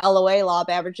figure LOA, law of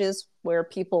averages, where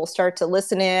people start to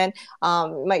listen in,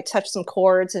 might touch some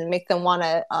chords and make them want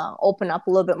to open up a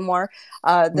little bit more.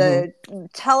 The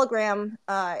Telegram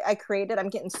I created, I'm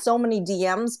getting so many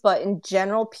DMs, but in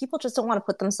general, people just don't want to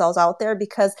put themselves out there,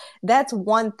 because that's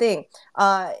one thing.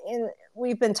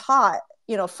 We've been taught,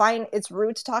 it's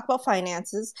rude to talk about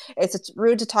finances. It's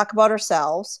rude to talk about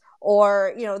ourselves,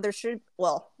 or,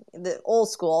 the old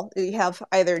school, you have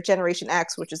either Generation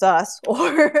X, which is us,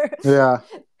 or yeah,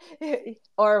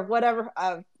 or whatever,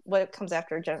 what comes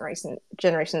after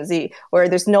Generation Z, where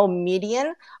there's no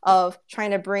median of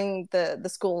trying to bring the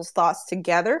school's thoughts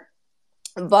together.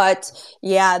 But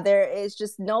yeah, there is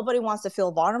just, nobody wants to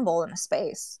feel vulnerable in a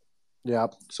space. Yeah,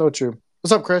 so true.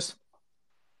 What's up, Chris?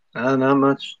 Not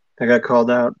much. I got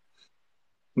called out.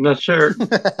 I'm not sure.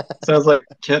 Sounds like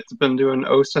Kit's been doing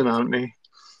OSIN on me.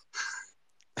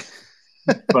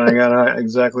 Finding out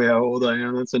exactly how old I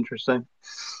am. That's interesting.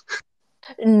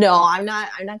 No, I'm not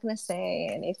going to say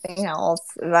anything else.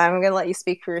 I'm going to let you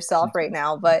speak for yourself right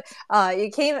now. But you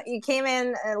came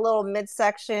in a little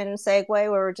midsection segue where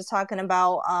we're just talking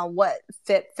about what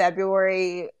Fit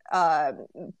February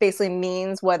basically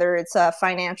means, whether it's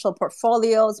financial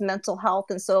portfolios, mental health,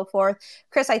 and so forth.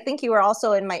 Chris, I think you were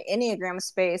also in my Enneagram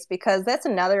space, because that's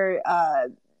another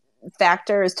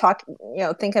factor, is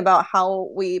think about how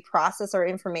we process our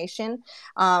information,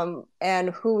 and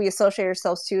who we associate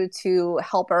ourselves to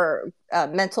help our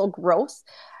mental growth.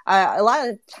 A lot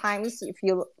of times, if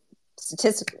you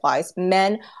statistic wise,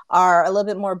 men are a little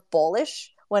bit more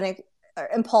bullish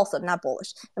impulsive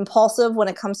when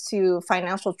it comes to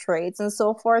financial trades and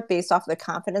so forth, based off their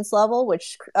confidence level,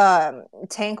 which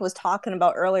Tank was talking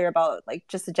about earlier, about like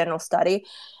just a general study.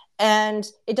 And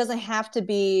it doesn't have to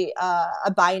be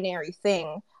a binary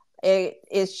thing.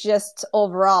 It's just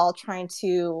overall trying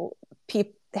to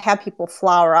have people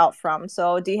flower out from.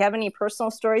 So do you have any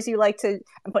personal stories you like to,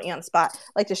 I'm putting you on the spot,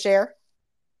 like to share?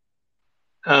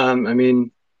 I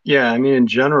mean, yeah, I mean, in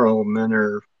general, men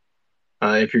are,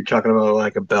 if you're talking about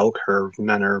like a bell curve,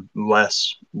 men are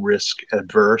less risk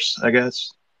adverse, I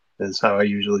guess, is how I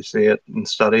usually see it in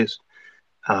studies.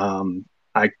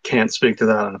 I can't speak to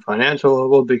that on a financial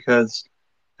level because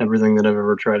everything that I've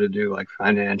ever tried to do, like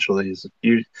financially,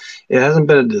 it hasn't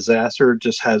been a disaster. It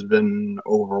just has been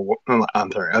underwhelming.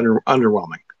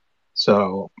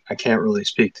 So I can't really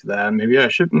speak to that. Maybe I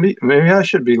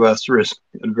should be less risk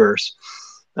adverse.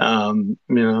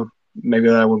 Maybe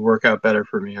that would work out better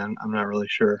for me. I'm not really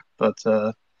sure, but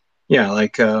yeah,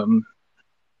 like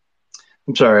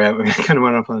I'm sorry, I kind of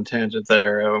went off on a tangent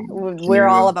there. Can We're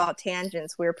all you? about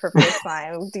tangents. We're perfectly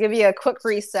fine. To give you a quick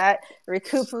reset,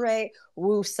 recuperate,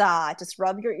 woosah. Just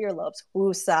rub your earlobes,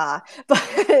 woosah. But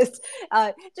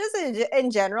just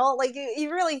in general, like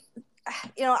you really,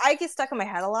 I get stuck in my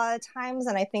head a lot of times,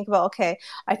 and I think about, okay,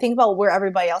 I think about where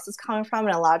everybody else is coming from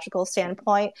in a logical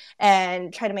standpoint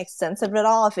and try to make sense of it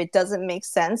all. If it doesn't make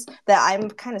sense, that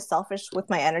I'm kind of selfish with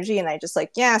my energy, and I just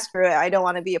like, yeah, screw it, I don't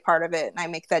want to be a part of it, and I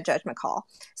make that judgment call.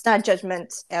 It's not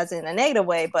judgment as in a negative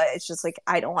way, but it's just like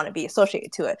I don't want to be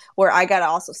associated to it, where I got to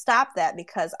also stop that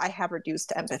because I have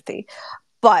reduced empathy.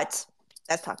 But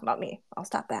that's talking about me. I'll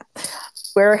stop that.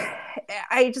 Where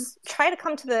I just try to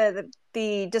come to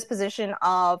the disposition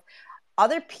of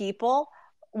other people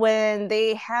when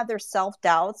they have their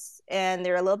self-doubts and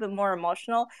they're a little bit more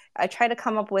emotional. I try to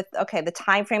come up with, okay, the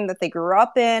time frame that they grew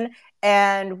up in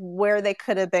and where they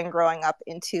could have been growing up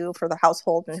into for the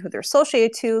household and who they're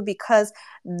associated to, because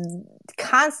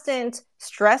constant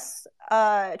stress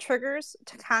triggers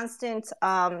to constant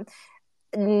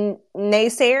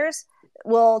naysayers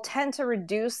will tend to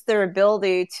reduce their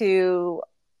ability to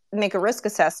make a risk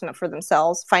assessment for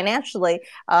themselves financially.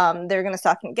 They're going to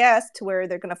second guess to where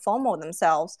they're going to FOMO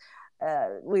themselves.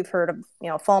 We've heard of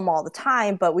FOMO all the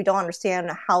time, but we don't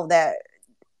understand how that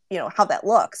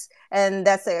looks, and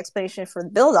that's the explanation for the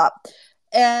buildup.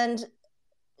 And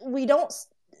we don't.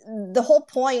 The whole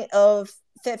point of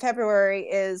February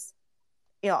is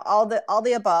all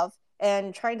the above,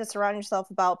 and trying to surround yourself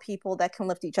about people that can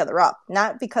lift each other up,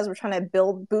 not because we're trying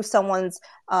to boost someone's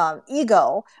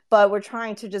ego, but we're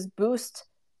trying to just boost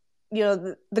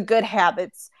the good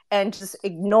habits and just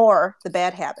ignore the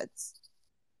bad habits.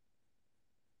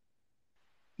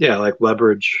 Yeah, like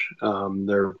leverage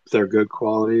their good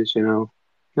qualities,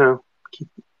 keep,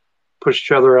 push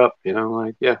each other up,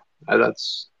 like yeah, that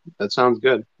sounds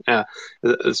good. Yeah.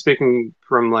 Speaking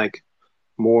from like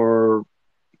more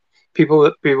people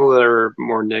that are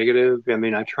more negative, I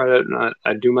mean, I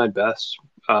do my best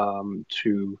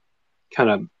to kind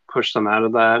of push them out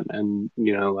of that, and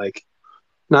like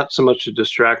not so much to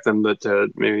distract them, but to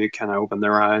maybe kind of open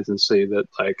their eyes and see that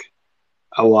like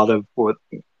a lot of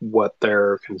what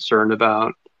they're concerned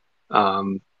about.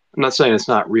 I'm not saying it's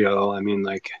not real. I mean,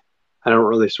 like, I don't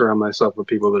really surround myself with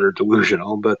people that are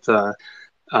delusional, but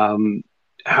um,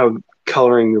 how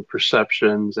coloring your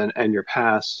perceptions and your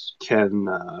past can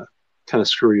kind of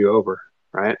screw you over,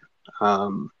 right?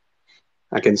 Um,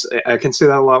 I can see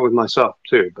that a lot with myself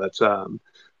too, but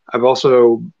I've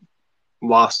also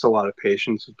lost a lot of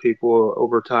patience with people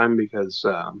over time because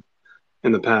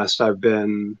in the past I've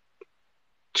been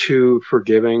too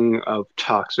forgiving of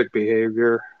toxic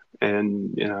behavior,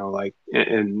 and like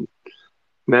in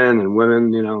men and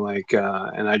women, like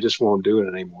and I just won't do it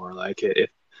anymore. Like if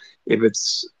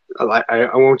it's I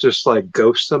won't just like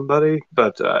ghost somebody,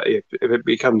 but if it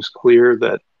becomes clear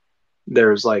that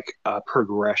there's like a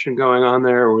progression going on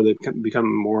there, or they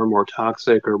become more and more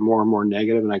toxic or more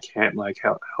negative, and I can't like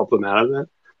help them out of it,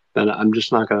 then I'm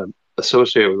just not going to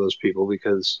associate with those people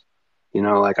because,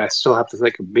 like I still have to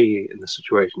think of me in the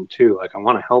situation too. Like I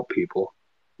want to help people,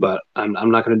 but I'm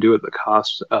not going to do it at the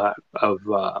cost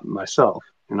of myself.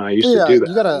 I used Well, to yeah, do you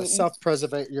that. gotta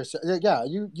self-preserve yourself. Yeah,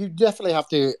 you definitely have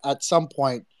to at some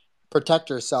point protect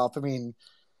yourself. I mean,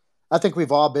 I think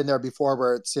we've all been there before,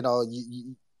 where it's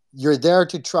you're there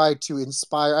to try to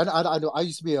inspire. And I know I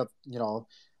used to be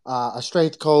a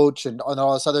strength coach and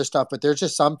all this other stuff, but there's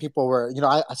just some people where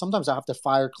I sometimes I have to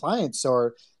fire clients,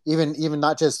 or even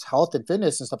not just health and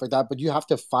fitness and stuff like that, but you have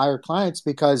to fire clients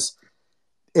because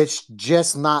it's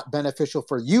just not beneficial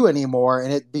for you anymore,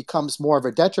 and it becomes more of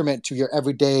a detriment to your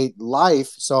everyday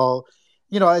life. So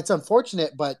it's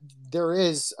unfortunate, but there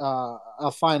is a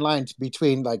fine line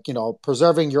between like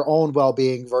preserving your own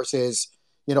well-being versus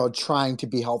trying to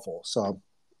be helpful. So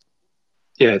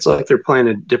Yeah, it's like they're playing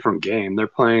a different game. They're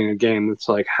playing a game that's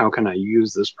like, how can I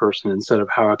use this person instead of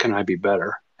how can I be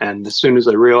better? And as soon as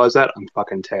I realize that, I'm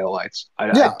fucking taillights. I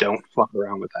Yeah. don't fuck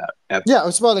around with that ever. Yeah,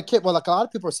 it's about the Kip. Well, like a lot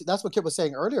of people, that's what Kip was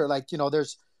saying earlier. Like,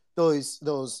 there's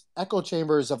those echo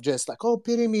chambers of just like, oh,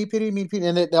 pity me, pity me, pity,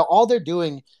 and all they're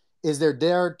doing is they're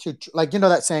there to, like,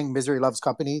 that saying, misery loves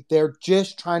company. They're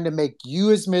just trying to make you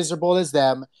as miserable as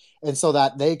them, and so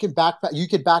that they can you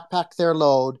could backpack their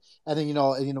load, and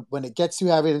then when it gets too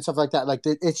heavy and stuff like that, like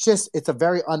it's a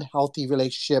very unhealthy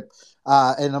relationship,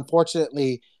 and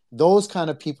unfortunately, those kind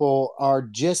of people are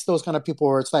just those kind of people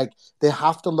where it's like they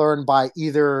have to learn by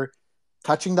either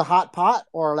touching the hot pot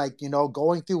or like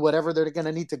going through whatever they're going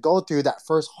to need to go through, that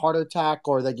first heart attack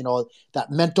or that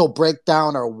mental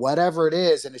breakdown or whatever it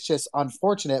is. And it's just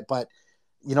unfortunate, but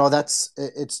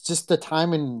it's just the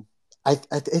time. And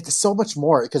it's so much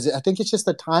more, because I think it's just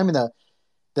the time and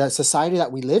the society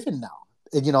that we live in now.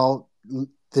 And,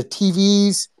 the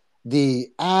TVs, the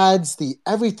ads, the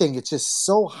everything, it's just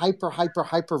so hyper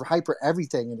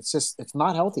everything, and it's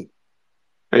not healthy.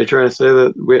 Are you trying to say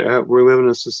that we live in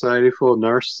a society full of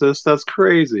narcissists? That's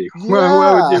crazy.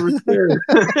 Why would you ever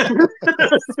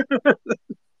care?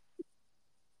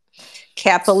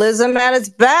 Capitalism at its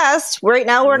best. Right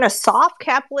now, we're in a soft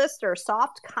capitalist or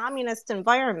soft communist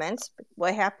environment.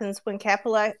 What happens when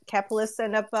capitalists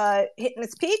end up hitting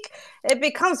its peak? It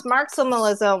becomes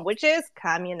Marxism, which is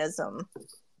communism.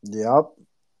 Yep.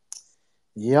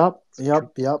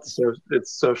 So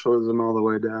it's socialism all the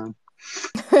way down.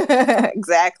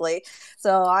 Exactly.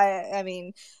 So I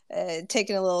mean,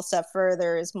 taking a little step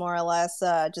further is more or less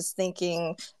just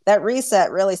thinking that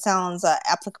reset really sounds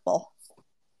applicable.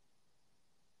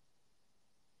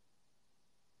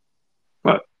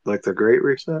 What, like the Great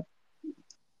Reset?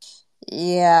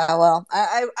 Yeah, well,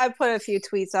 I put a few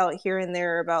tweets out here and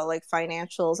there about like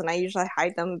financials, and I usually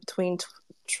hide them between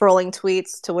trolling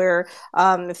tweets to where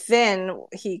Finn,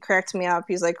 he cracked me up.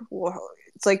 He's like, whoa.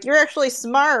 It's like, you're actually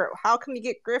smart. How come you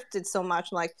get grifted so much?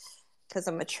 I'm like, because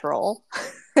I'm a troll.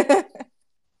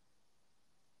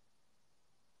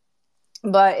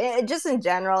 But just in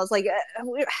general, it's like,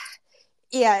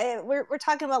 we're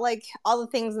talking about like all the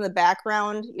things in the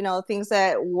background, things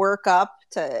that work up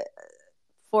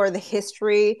for the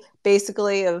history,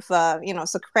 basically, of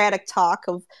Socratic talk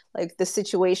of like the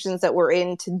situations that we're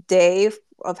in today,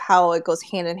 of how it goes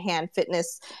hand in hand,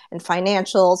 fitness and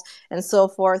financials and so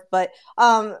forth. But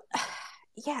I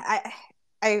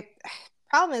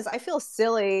problem is I feel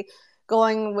silly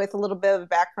going with a little bit of a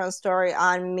background story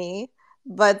on me,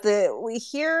 but we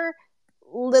hear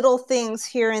little things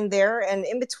here and there, and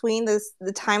in between the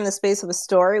time and the space of a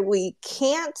story, we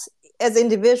can't, as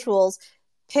individuals,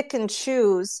 pick and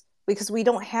choose, because we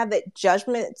don't have that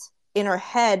judgment in our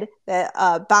head, that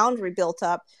boundary built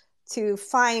up to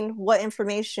find what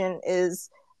information is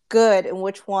good and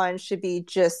which one should be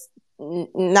just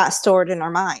not stored in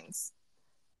our minds.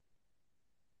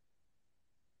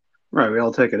 Right, we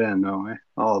all take it in, don't we?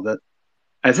 All of it.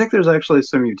 I think there's actually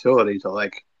some utility to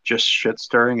like just shit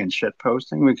stirring and shit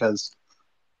posting, because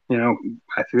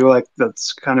I feel like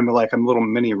that's kind of like a little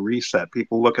mini reset.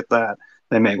 People look at that,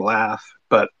 they may laugh,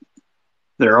 but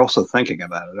they're also thinking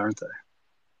about it, aren't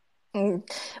they?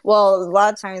 Well, a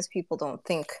lot of times people don't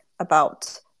think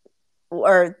about,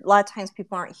 or a lot of times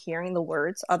people aren't hearing the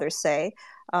words others say.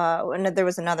 And there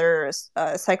was another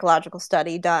psychological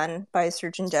study done by a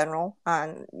Surgeon General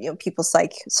on people's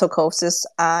psychosis.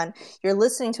 On, you're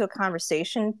listening to a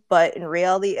conversation, but in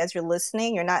reality, as you're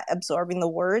listening, you're not absorbing the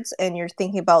words, and you're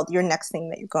thinking about your next thing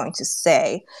that you're going to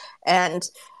say. And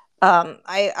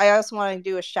I also want to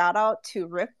do a shout out to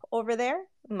Rip over there.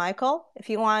 Michael, if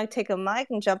you want to take a mic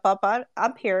and jump up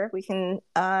here, we can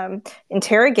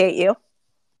interrogate you.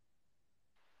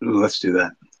 Let's do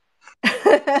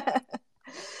that.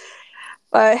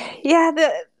 But yeah,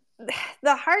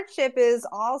 the hardship is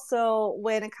also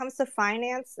when it comes to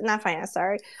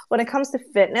when it comes to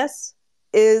fitness,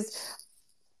 is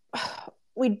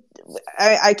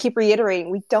I keep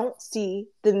reiterating, we don't see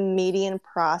the median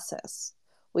process.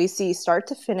 We see start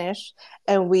to finish,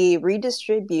 and we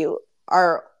redistribute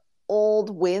our old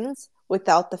wins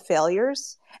without the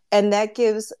failures, and that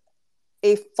gives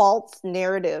a false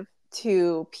narrative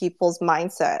to people's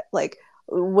mindset. Like,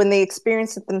 when they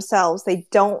experience it themselves, they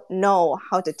don't know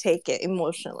how to take it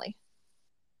emotionally.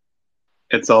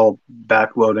 It's all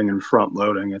backloading and front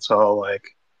loading. It's all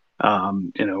like,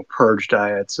 purge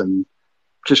diets and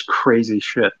just crazy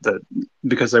shit, that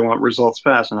because they want results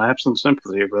fast. And I have some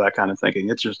sympathy for that kind of thinking.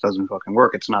 It just doesn't fucking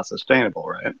work. It's not sustainable,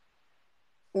 right?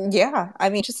 Yeah, I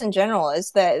mean, just in general,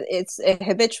 is that it's a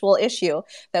habitual issue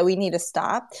that we need to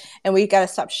stop, and we got to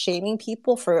stop shaming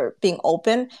people for being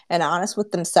open and honest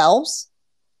with themselves,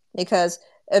 because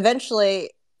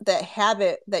eventually that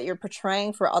habit that you're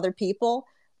portraying for other people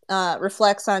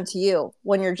reflects onto you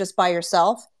when you're just by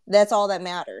yourself. That's all that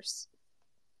matters.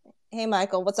 Hey,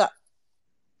 Michael, what's up?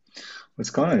 What's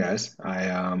going on, guys?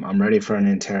 I'm ready for an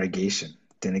interrogation.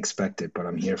 Didn't expect it, but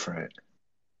I'm here for it.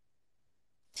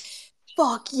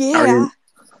 Fuck Are yeah. you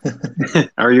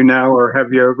are you now, or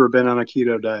have you ever been on a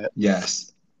keto diet?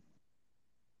 Yes.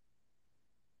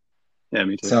 Yeah,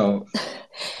 me too. So,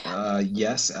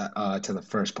 yes, to the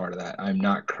first part of that. I'm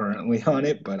not currently on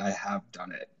it, but I have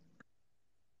done it.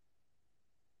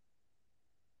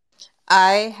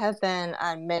 I have been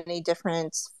on many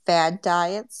different fad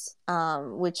diets,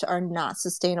 which are not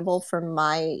sustainable for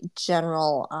my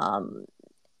general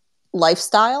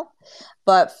lifestyle.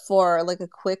 But for like a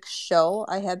quick show,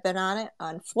 I have been on it.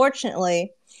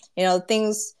 Unfortunately,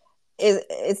 things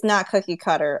it's not cookie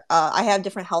cutter. I have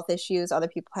different health issues. Other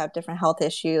people have different health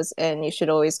issues, and you should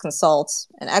always consult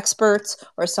an expert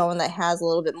or someone that has a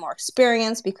little bit more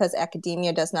experience, because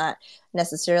academia does not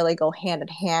necessarily go hand in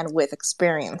hand with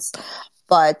experience.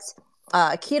 But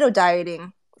keto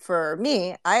dieting for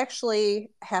me, I actually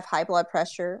have high blood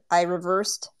pressure. I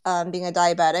reversed being a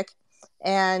diabetic.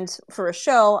 And for a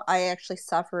show, I actually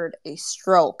suffered a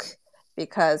stroke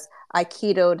because I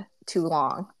ketoed too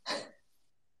long.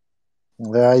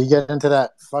 Yeah, you get into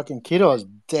that fucking keto is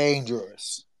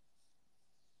dangerous.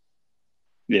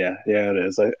 Yeah, it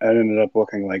is. I ended up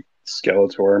looking like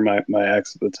Skeletor. My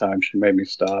ex at the time, she made me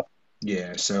stop.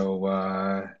 Yeah,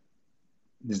 so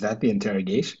is that the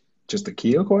interrogation? Just a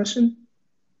keto question?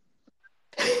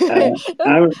 I,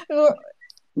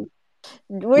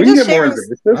 We're we can just get more sharing.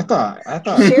 invasive.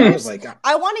 I was like,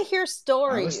 I want to hear I was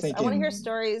stories. I want to hear thinking,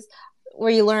 stories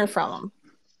where you learn from them.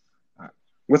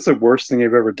 What's the worst thing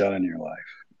you've ever done in your life?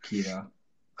 keto.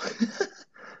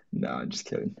 No, I'm just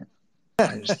kidding.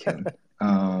 I'm just kidding.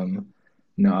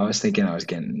 No, I was thinking I was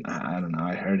getting, I don't know,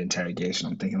 I heard interrogation.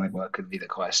 I'm thinking like, what could be the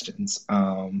questions?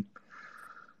 Well,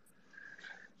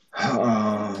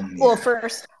 Yeah.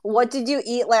 first, what did you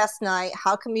eat last night?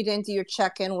 How come you didn't do your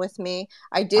check-in with me?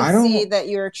 I did I see don't, that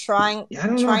you're trying yeah, I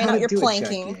don't know trying how out to your do a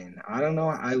planking. check-in. I don't know.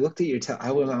 I looked at your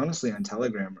I was honestly on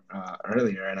Telegram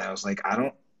earlier, and I was like,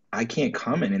 I can't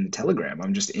comment in the Telegram.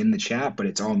 I'm just in the chat, but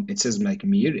it says like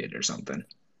muted or something.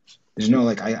 There's no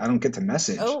like, I don't get to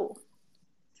message Oh,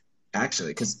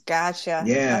 actually, because gotcha.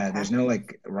 yeah, Okay. there's no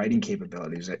like writing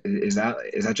capabilities. Is that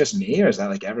just me, or is that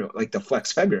like everyone? Like the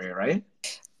Flex February, right?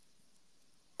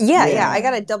 Yeah. I Yeah.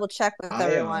 gotta double check with I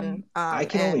everyone I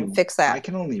can only and fix that. I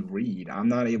can only read. I'm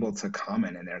not able to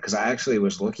comment in there because I actually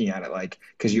was looking at it like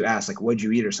because you asked like what'd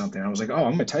you eat or something. And I was like, oh,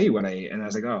 I'm gonna tell you what I ate, and I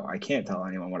was like, oh, I can't tell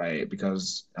anyone what I ate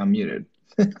because I'm muted.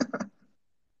 All right,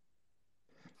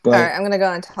 But I'm gonna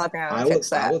go on Telegram and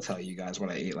fix I that. will tell you guys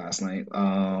what I ate last night.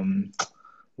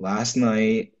 Last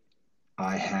night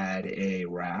I had a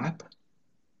wrap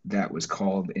that was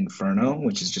called Inferno,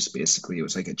 which is just basically it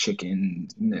was like a chicken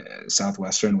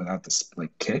southwestern without this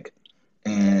like kick,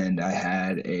 and I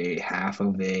had a half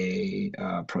of a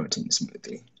protein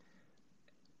smoothie,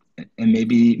 and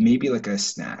maybe like a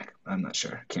snack. I'm not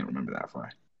sure. Can't remember that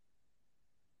far.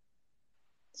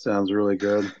 Sounds really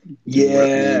good. Your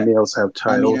Yeah, meals have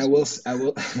I mean, titles. I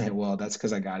will. Well, that's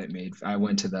because I got it made. I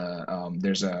went to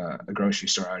there's a grocery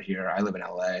store out here. I live in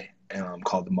LA,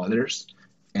 called the Mothers,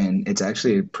 and it's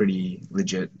actually a pretty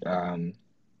legit.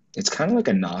 It's kind of like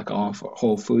a knockoff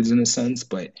Whole Foods in a sense,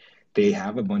 but they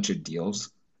have a bunch of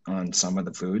deals on some of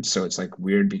the foods. So it's like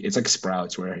weird. It's like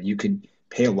Sprouts where you could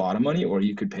pay a lot of money or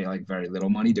you could pay like very little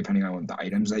money depending on what the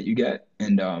items that you get.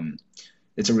 And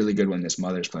it's a really good one, this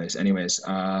Mother's Place. Anyways,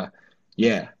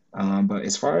 yeah. But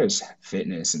as far as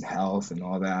fitness and health and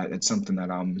all that, it's something that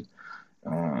I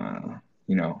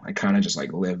kind of just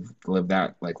like live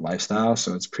that like lifestyle.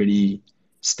 So it's pretty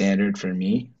standard for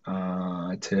me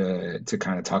to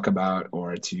kind of talk about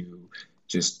or to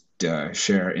just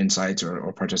share insights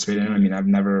or participate in. I mean, I've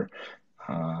never,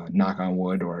 knock on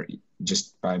wood, or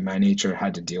just by my nature,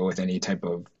 had to deal with any type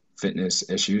of fitness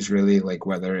issues really, like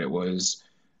whether it was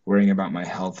worrying about my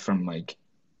health from like,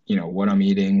 what I'm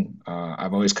eating.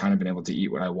 I've always kind of been able to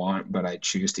eat what I want, but I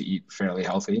choose to eat fairly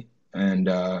healthy. And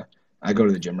I go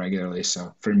to the gym regularly,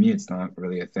 so for me, it's not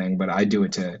really a thing. But I do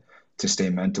it to stay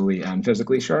mentally and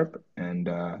physically sharp, and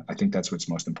I think that's what's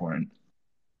most important.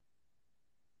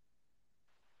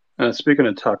 Speaking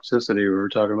of toxicity, we were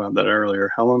talking about that earlier.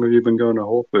 How long have you been going to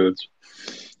Whole Foods?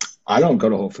 I don't go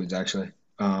to Whole Foods actually.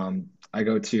 I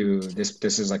go to this.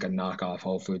 This is like a knockoff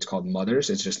Whole Foods called Mother's.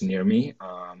 It's just near me.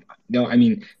 No, I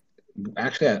mean,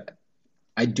 actually,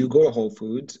 I do go to Whole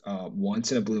Foods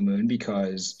once in a blue moon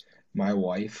because my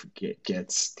wife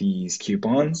gets these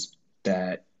coupons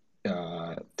that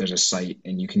there's a site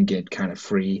and you can get kind of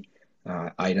free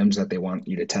items that they want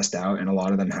you to test out, and a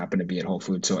lot of them happen to be at Whole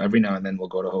Foods. So every now and then we'll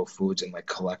go to Whole Foods and like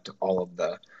collect all of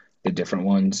the different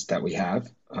ones that we have.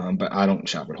 But I don't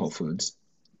shop at Whole Foods.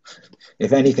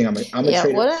 If anything, I'm a Yeah,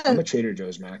 Trader what I'm a a Trader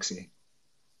Joe's Maxi.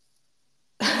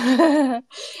 I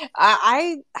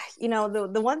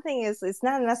the one thing is it's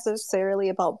not necessarily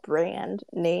about brand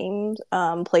named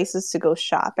places to go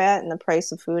shop at, and the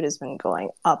price of food has been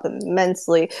going up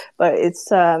immensely. But it's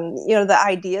the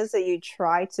ideas that you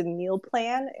try to meal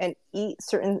plan and eat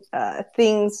certain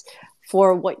things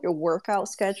for what your workout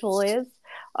schedule is.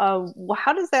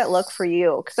 How does that look for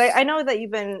you? Because I know that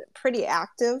you've been pretty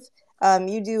active.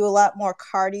 You do a lot more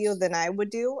cardio than I would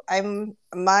do.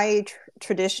 My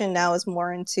tradition now is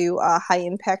more into high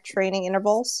impact training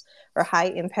intervals or high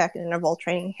impact interval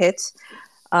training hits.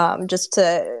 Just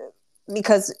to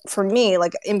because for me,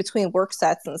 like in between work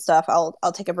sets and stuff,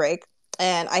 I'll take a break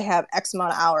and I have X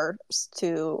amount of hours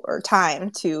or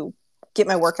time to get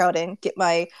my workout in, get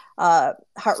my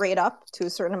heart rate up to a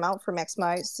certain amount for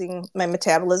maximizing my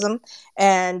metabolism,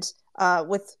 and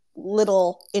with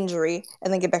little injury,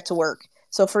 and then get back to work.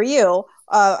 So for you,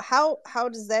 how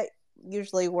does that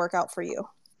usually work out for you?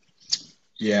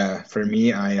 Yeah, for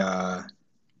me, I'm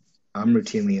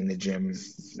routinely in the gym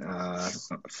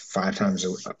 5 times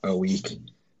a week,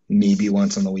 maybe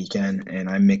once on the weekend, and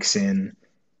I mix in.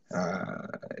 I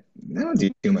don't do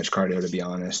too much cardio to be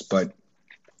honest, but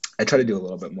I try to do a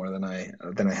little bit more than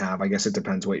I have. I guess it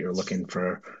depends what you're looking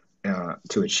for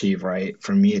to achieve, right?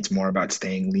 For me, it's more about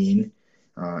staying lean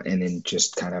and in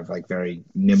just kind of like very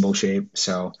nimble shape.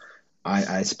 So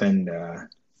I spend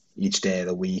each day of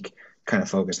the week kind of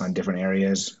focused on different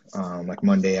areas. Like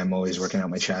Monday, I'm always working out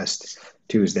my chest.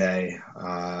 Tuesday,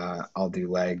 I'll do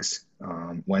legs.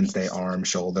 Wednesday, arms,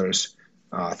 shoulders.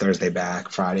 Thursday, back.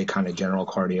 Friday, kind of general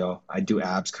cardio. I do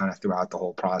abs kind of throughout the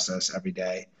whole process every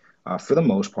day for the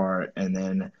most part. And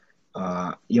then,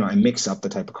 I mix up the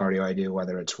type of cardio I do,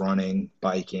 whether it's running,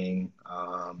 biking,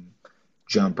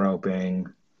 jump roping,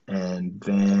 and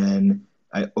then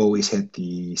I always hit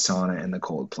the sauna and the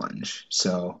cold plunge.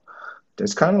 So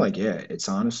it's kind of like, yeah, it's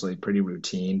honestly pretty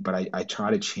routine, but I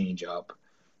try to change up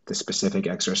the specific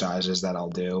exercises that I'll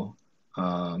do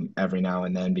every now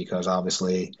and then because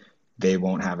obviously they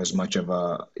won't have as much of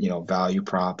a, value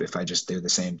prop if I just do the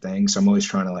same thing. So I'm always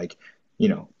trying to like, you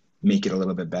know, make it a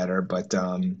little bit better. But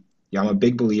yeah, I'm a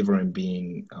big believer in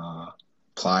being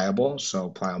pliable. So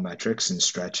plyometrics and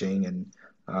stretching and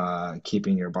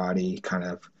keeping your body kind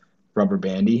of rubber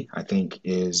bandy, I think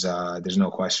is there's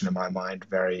no question in my mind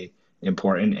very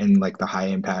important. And like the high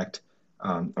impact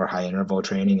or high interval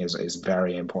training is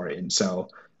very important. So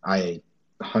I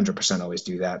 100% always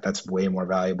do that. That's way more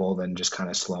valuable than just kind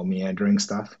of slow meandering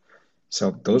stuff.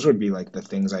 So those would be like the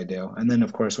things I do. And then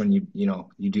of course when you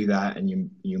do that and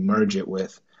you merge it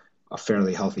with a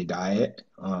fairly healthy diet,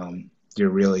 you're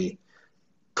really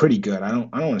pretty good. I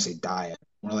don't want to say diet,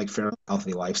 more like fairly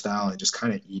healthy lifestyle and just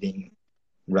kind of eating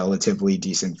relatively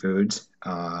decent foods.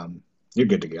 You're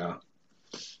good to go.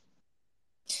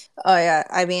 Oh yeah,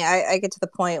 I mean, I get to the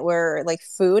point where like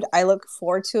food, I look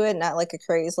forward to it, not like a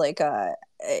craze, like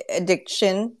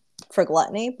addiction for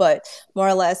gluttony, but more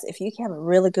or less, if you can have a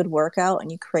really good workout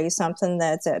and you crave something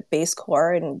that's at base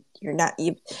core, and you're not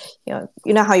you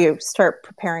know how you start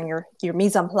preparing your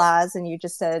mise en place, and you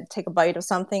just take a bite of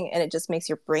something, and it just makes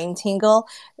your brain tingle,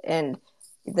 and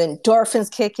the endorphins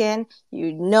kick in.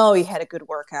 You know you had a good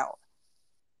workout.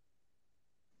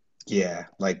 Yeah,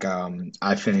 like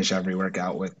I finish every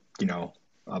workout with,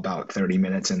 about 30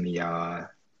 minutes in the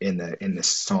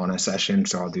sauna session.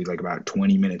 So I'll do like about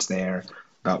 20 minutes there,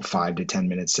 about 5 to 10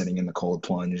 minutes sitting in the cold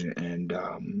plunge.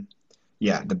 And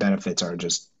yeah, the benefits are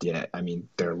just, yeah, I mean,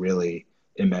 they're really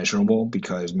immeasurable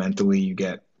because mentally you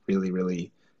get really,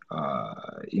 really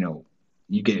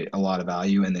you get a lot of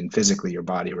value, and then physically your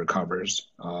body recovers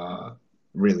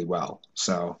really well.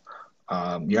 So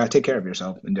you gotta take care of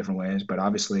yourself in different ways, but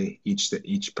obviously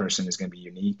each person is going to be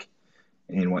unique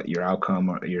in what your outcome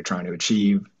or you're trying to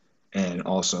achieve, and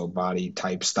also body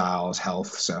type, styles,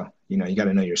 health. So you got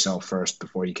to know yourself first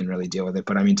before you can really deal with it.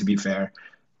 But I mean, to be fair,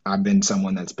 I've been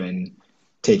someone that's been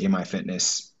taking my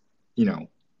fitness, you know,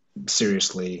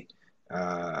 seriously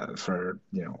for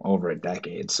over a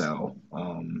decade. So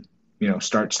I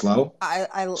start slow,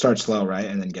 right,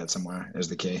 and then get somewhere is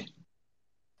the key.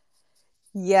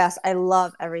 Yes, I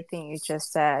love everything you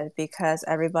just said because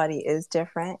everybody is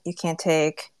different. You can't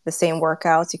take the same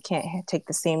workouts, you can't take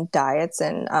the same diets.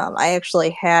 And I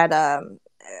actually had, I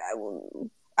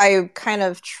kind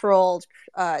of trolled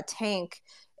Tank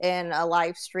in a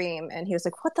live stream, and he was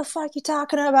like, "What the fuck are you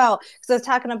talking about?" Because I was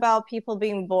talking about people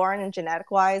being born and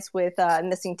genetic wise with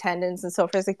missing tendons and so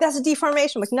forth. It's like, that's a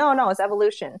deformation. I'm like, no, it's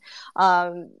evolution.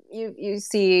 You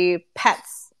see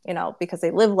pets, because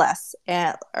they live less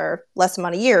or less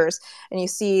amount of years, and you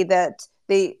see that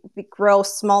they grow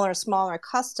smaller and smaller,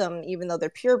 custom, even though they're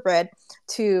purebred,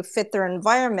 to fit their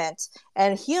environment.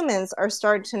 And humans are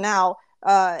starting to now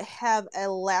have a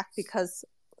lack because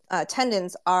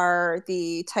tendons are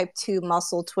the type 2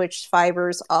 muscle twitch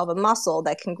fibers of a muscle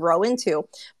that can grow into.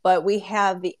 But we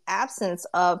have the absence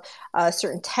of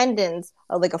certain tendons,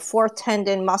 like a fourth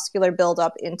tendon muscular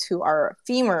buildup into our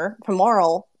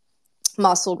femoral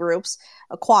muscle groups,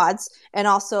 quads, and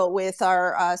also with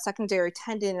our secondary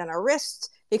tendon in our wrists,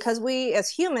 because we as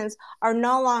humans are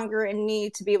no longer in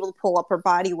need to be able to pull up our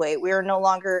body weight. We are no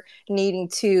longer needing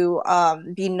to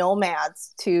be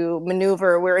nomads to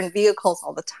maneuver. We're in vehicles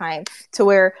all the time, to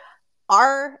where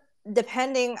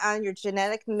depending on your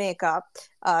genetic makeup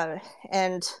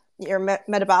and your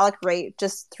metabolic rate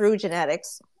just through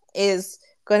genetics is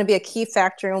going to be a key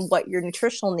factor in what your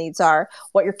nutritional needs are,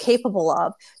 what you're capable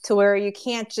of, to where you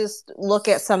can't just look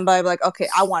at somebody like, okay,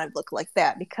 I want to look like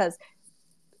that, because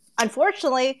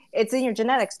unfortunately it's in your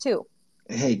genetics too.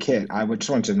 Hey, Kit, just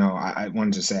wanted to know, I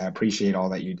wanted to say I appreciate all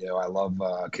that you do. I love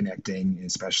connecting,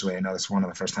 especially. I know this is one of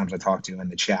the first times I talked to you in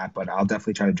the chat, but I'll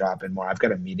definitely try to drop in more. I've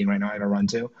got a meeting right now I got to run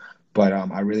to, but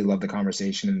I really love the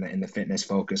conversation and the fitness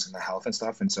focus and the health and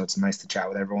stuff. And so it's nice to chat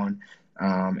with everyone.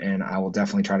 And I will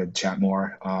definitely try to chat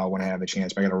more when I have a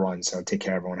chance, but I got to run. So take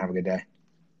care, everyone. Have a good day.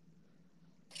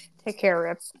 Take care,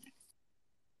 Rip.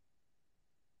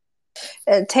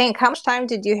 Tank, how much time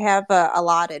did you have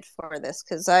allotted for this?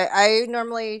 Because I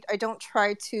normally don't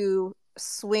try to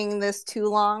swing this too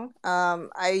long.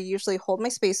 I usually hold my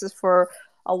spaces for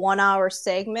a 1 hour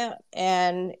segment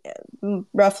and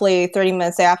roughly 30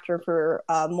 minutes after for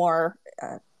more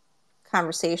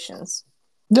conversations.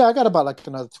 Yeah, I got about like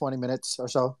another 20 minutes or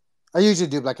so. I usually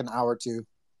do like an hour or two.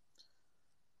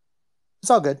 It's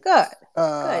all good. Good.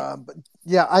 But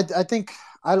yeah, I think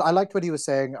I liked what he was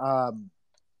saying.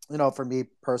 For me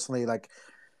personally, like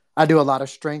I do a lot of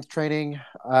strength training,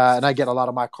 and I get a lot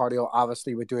of my cardio,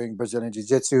 obviously, with doing Brazilian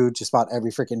Jiu-Jitsu just about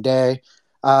every freaking day.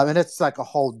 And it's like a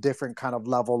whole different kind of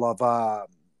level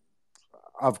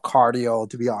of cardio,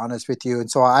 to be honest with you. And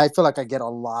so I feel like I get a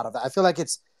lot of that. I feel like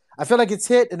it's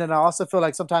hit, and then I also feel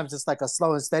like sometimes it's like a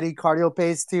slow and steady cardio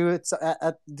pace too. It's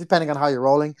depending on how you're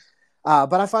rolling.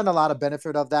 But I find a lot of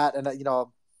benefit of that, and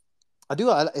I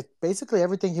do basically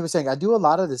everything he was saying. I do a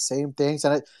lot of the same things,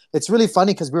 and it's really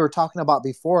funny because we were talking about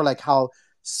before, like how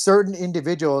certain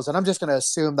individuals, and I'm just going to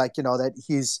assume like that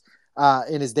he's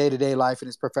in his day-to-day life, in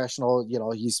his professional,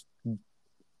 he's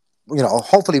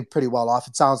hopefully pretty well off.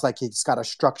 It sounds like he's got a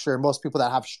structure. Most people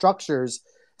that have structures,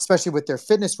 especially with their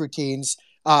fitness routines,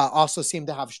 also seem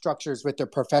to have structures with their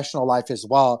professional life as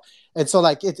well. And so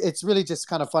like it's really just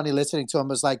kind of funny listening to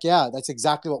him. It's like, yeah, that's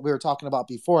exactly what we were talking about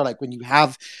before. Like when you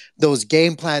have those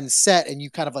game plans set and you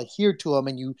kind of adhere to them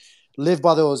and you live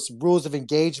by those rules of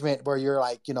engagement where you're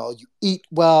like, you eat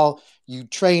well, you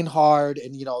train hard,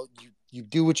 and you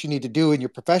do what you need to do in your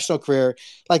professional career,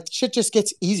 like shit just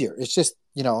gets easier. It's just,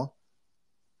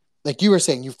 like you were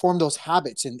saying, you form those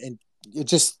habits and it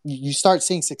just, you start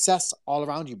seeing success all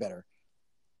around you better.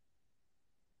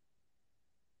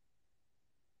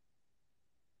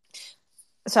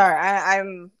 Sorry,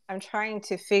 I'm trying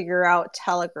to figure out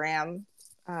Telegram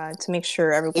to make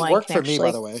sure everyone it worked can for actually. Me,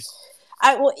 by the way.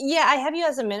 I have you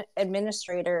as an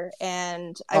administrator,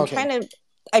 and I'm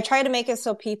I try to make it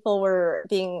so people were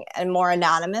being more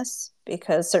anonymous,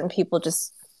 because certain people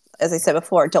just, as I said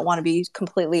before, don't want to be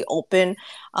completely open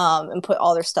and put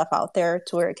all their stuff out there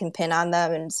to where it can pin on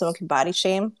them and someone can body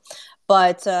shame.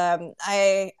 But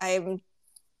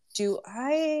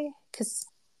because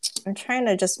I'm trying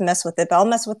to just mess with it, but I'll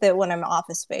mess with it when I'm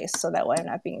office space, so that way I'm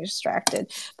not being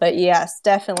distracted. But yes,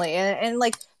 definitely. And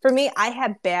like for me, I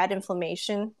had bad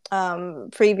inflammation,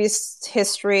 previous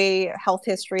history, health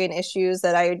history, and issues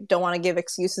that I don't want to give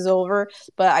excuses over,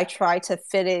 but I try to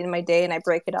fit it in my day and I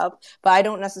break it up. But I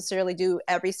don't necessarily do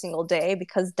every single day,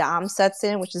 because DOM sets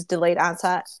in, which is delayed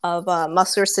onset of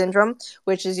muscular syndrome,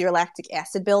 which is your lactic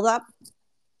acid buildup.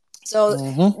 So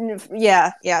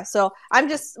yeah. So I'm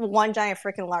just one giant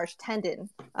freaking large tendon.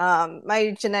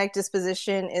 My genetic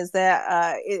disposition is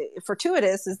that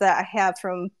fortuitous is that I have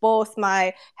from both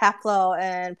my haplo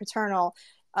and paternal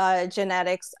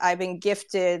genetics. I've been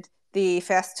gifted the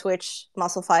fast twitch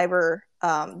muscle fiber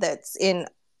that's in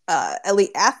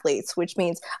elite athletes, which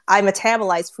means I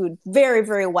metabolize food very,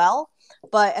 very well.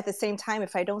 But at the same time,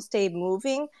 if I don't stay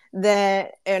moving, then,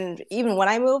 and even when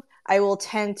I move, I will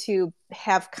tend to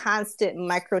have constant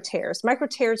micro tears. Micro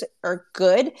tears are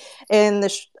good in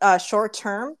the short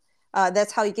term.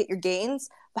 That's how you get your gains.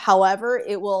 However,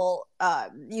 it will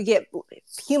you get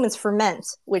humans ferment,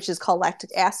 which is called lactic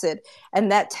acid, and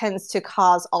that tends to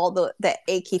cause all the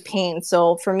achy pain.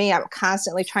 So for me, I'm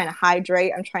constantly trying to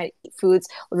hydrate. I'm trying to eat foods,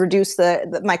 reduce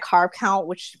my carb count,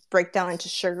 which break down into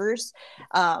sugars,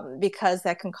 because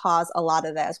that can cause a lot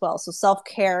of that as well. So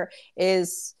self-care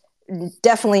is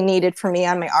definitely needed for me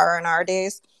on my R&R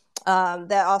days.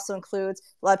 That also includes,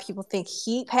 a lot of people think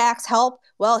heat packs help.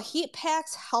 Well, heat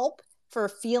packs help for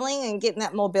feeling and getting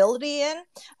that mobility in.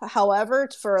 However,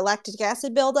 for lactic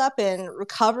acid buildup and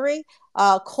recovery,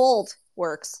 cold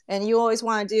works. And you always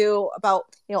want to do about,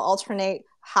 alternate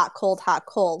hot,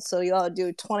 cold. So you'll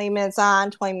do 20 minutes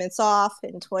on, 20 minutes off,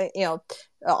 and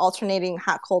alternating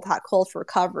hot, cold for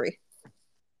recovery.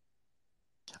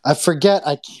 I forget.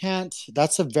 I can't.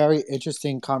 That's a very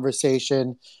interesting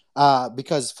conversation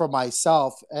because for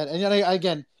myself, and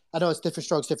again, I know it's different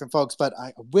strokes, different folks, but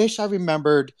I wish I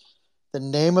remembered the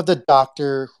name of the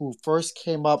doctor who first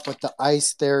came up with the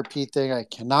ice therapy thing. I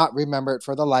cannot remember it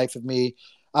for the life of me.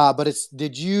 But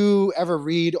did you ever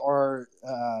read or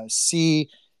see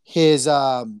his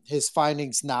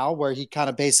findings now, where he kind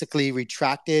of basically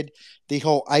retracted the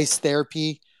whole ice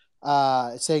therapy,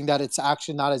 saying that it's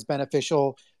actually not as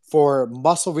beneficial for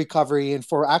muscle recovery and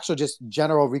for actual just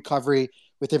general recovery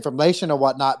with inflammation or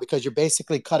whatnot, because you're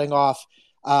basically cutting off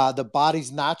the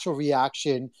body's natural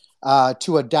reaction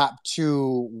to adapt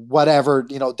to whatever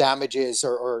damages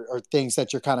or things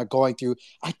that you're kind of going through.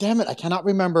 Damn it, I cannot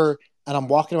remember, and I'm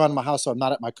walking around my house, so I'm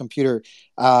not at my computer.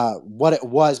 What it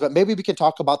was, but maybe we can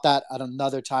talk about that at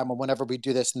another time or whenever we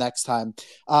do this next time.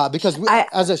 Because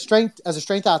as a strength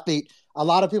athlete, a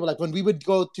lot of people, like when we would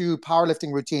go through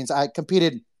powerlifting routines, I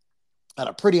competed at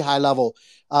a pretty high level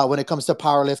when it comes to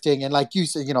powerlifting, and like you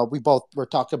said, we both were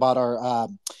talking about our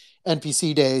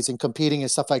NPC days and competing and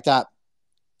stuff like that.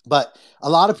 But a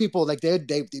lot of people, like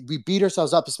we beat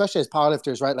ourselves up, especially as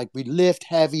powerlifters, right? Like we lift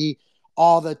heavy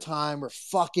all the time. We're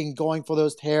fucking going for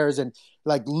those tears and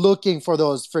like looking for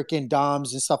those freaking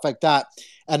DOMs and stuff like that.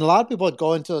 And a lot of people would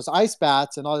go into those ice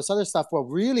baths and all this other stuff. Well,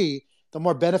 really, the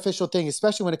more beneficial thing,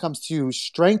 especially when it comes to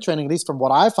strength training, at least from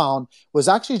what I found, was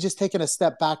actually just taking a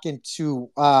step back into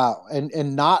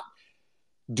and not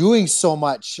doing so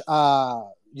much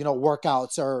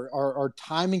workouts or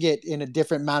timing it in a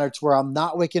different manner to where I'm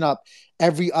not waking up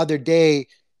every other day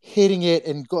hitting it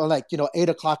and go 8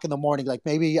 o'clock in the morning. Like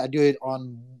maybe I do it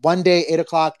on one day 8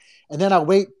 o'clock, and then I'll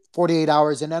wait 48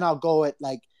 hours and then I'll go at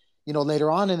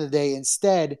later on in the day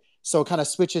instead. So it kind of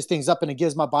switches things up and it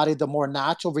gives my body the more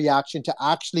natural reaction to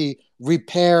actually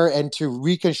repair and to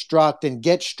reconstruct and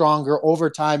get stronger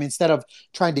over time, instead of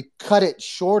trying to cut it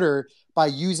shorter by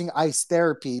using ice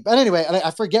therapy. But anyway, I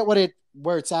forget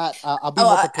where it's at. I'll be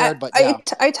more prepared. But yeah,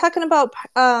 are you talking about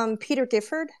Peter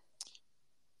Gifford?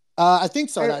 I think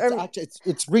so.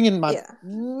 It's ringing my. Yeah.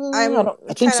 I'm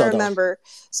trying to remember.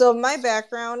 So my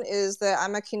background is that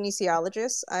I'm a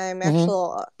kinesiologist. I'm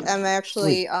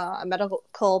actually a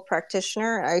medical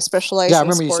practitioner. I specialize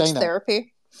in sports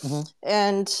therapy.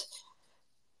 And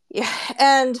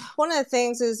and one of the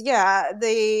things is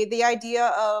the idea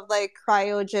of like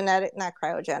not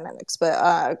cryogenics, but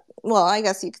I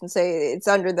guess you can say it's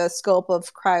under the scope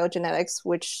of cryogenetics,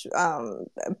 which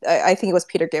I think it was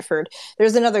Peter Gifford.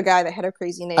 There's another guy that had a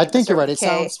crazy name. I think you're right. It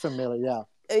sounds familiar.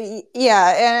 And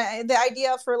the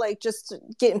idea for like just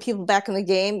getting people back in the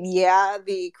game,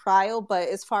 the cryo, but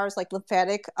as far as like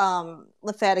lymphatic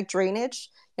drainage,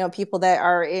 people that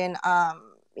are in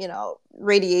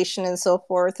radiation and so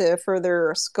forth,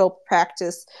 further scope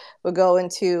practice would go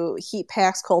into heat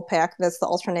packs, cold pack. That's the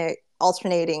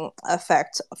alternating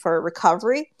effect for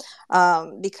recovery,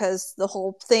 because the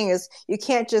whole thing is you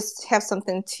can't just have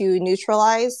something to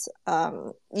neutralize.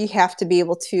 You have to be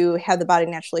able to have the body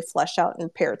naturally flush out and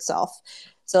repair itself.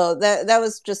 So that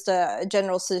was just a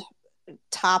general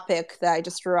topic that I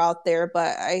just threw out there,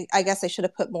 but I guess I should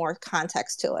have put more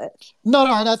context to it. No,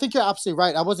 and I think you're absolutely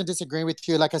right. I wasn't disagreeing with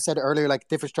you. Like I said earlier, like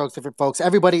different strokes, different folks.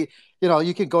 Everybody,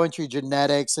 you can go into your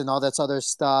genetics and all that other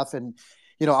stuff, and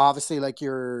obviously like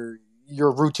your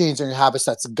routines and your habits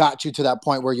that's got you to that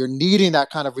point where you're needing that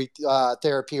kind of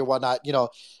therapy or whatnot.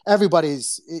 That's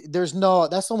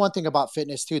the one thing about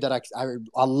fitness too that I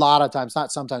a lot of times,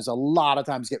 not sometimes, a lot of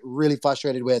times get really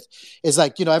frustrated with is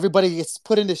like, everybody gets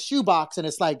put in this shoebox and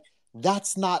it's like,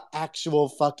 that's not actual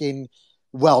fucking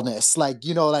wellness. Like,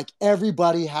 like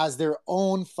everybody has their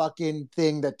own fucking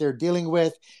thing that they're dealing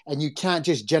with. And you can't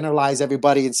just generalize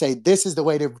everybody and say, this is the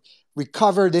way to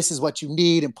recover. This is what you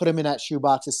need and put them in that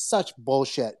shoebox. It's such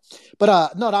bullshit.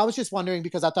 But no, I was just wondering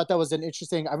because I thought that was an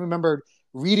interesting, I remember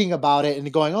reading about it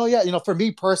and going, oh yeah, for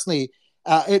me personally,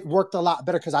 it worked a lot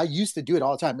better because I used to do it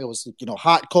all the time. It was,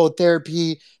 hot, cold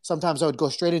therapy. Sometimes I would go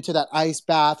straight into that ice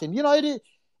bath and,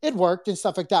 it worked and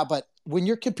stuff like that. But when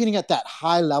you're competing at that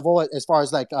high level, as far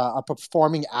as like a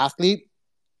performing athlete,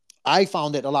 I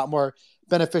found it a lot more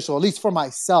beneficial, at least for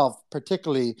myself,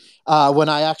 particularly when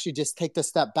I actually just take the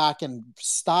step back and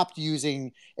stopped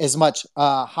using as much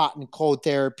hot and cold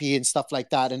therapy and stuff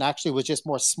like that, and actually was just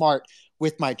more smart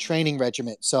with my training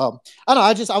regimen. So I don't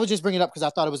know. I was just bringing it up because I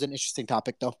thought it was an interesting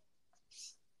topic, though.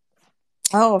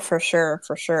 Oh, for sure,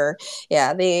 for sure. Yeah,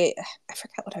 I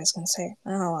forgot what I was going to say.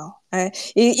 Oh, well.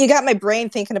 You got my brain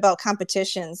thinking about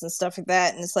competitions and stuff like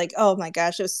that, and it's like, oh my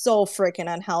gosh, it was so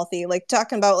freaking unhealthy. Like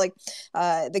talking about like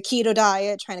the keto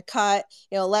diet, trying to cut,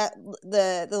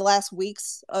 the last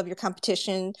weeks of your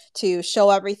competition to show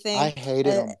everything. I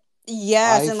hated them.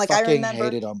 Yes, and like I remember,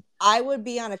 hated them. I would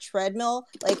be on a treadmill.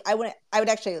 Like I would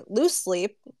actually lose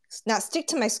sleep, not stick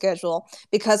to my schedule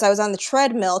because I was on the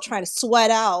treadmill trying to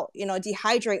sweat out,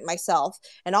 dehydrate myself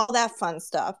and all that fun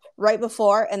stuff right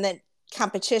before. And then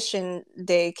competition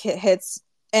day hits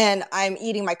and I'm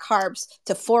eating my carbs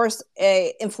to force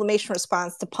a inflammation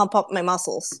response to pump up my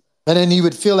muscles. And then you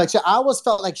would feel like shit. I always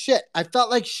felt like shit. I felt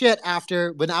like shit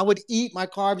after when I would eat my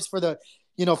carbs for the,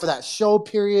 for that show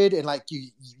period. And like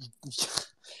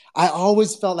I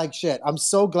always felt like shit. I'm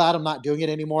so glad I'm not doing it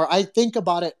anymore. I think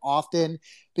about it often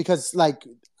because like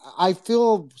I'm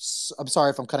sorry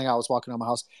if I'm cutting out. I was walking around my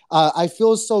house. I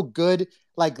feel so good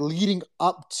like leading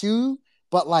up to,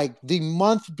 but like the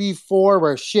month before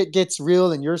where shit gets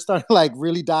real and you're starting to like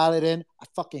really dial it in, I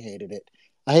fucking hated it.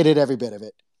 I hated every bit of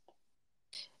it.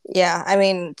 Yeah, I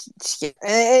mean,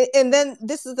 and then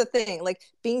this is the thing, like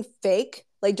being fake,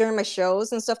 like during my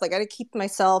shows and stuff, like I had to keep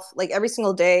myself like every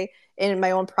single day in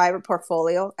my own private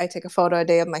portfolio. I take a photo a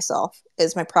day of myself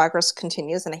as my progress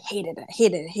continues, and I hated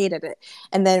it.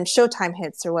 And then showtime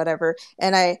hits or whatever,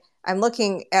 and I'm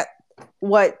looking at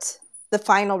what the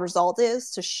final result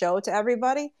is to show to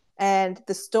everybody, and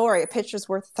the story, a picture's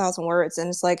worth 1,000 words, and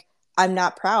it's like I'm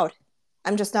not proud.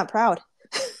 I'm just not proud.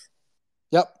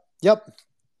 Yep.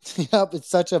 Yep, it's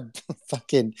such a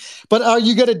fucking. But are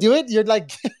you gonna do it? You're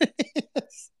like,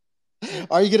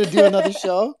 are you gonna do another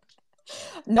show?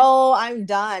 No, I'm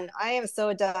done. I am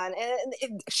so done.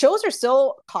 And shows are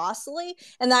so costly,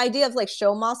 and the idea of like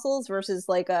show muscles versus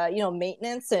like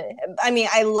maintenance. I mean,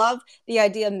 I love the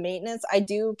idea of maintenance. I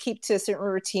do keep to a certain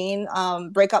routine.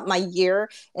 Break up my year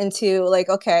into like,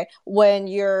 okay, when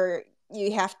you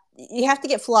have to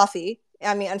get fluffy.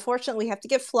 I mean, unfortunately, we have to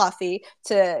get fluffy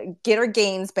to get our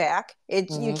gains back.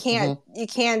 You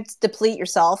can't deplete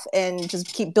yourself and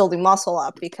just keep building muscle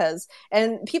up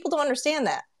and people don't understand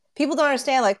that. People don't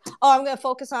understand like, oh, I'm going to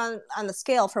focus on the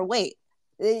scale for weight.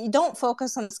 You don't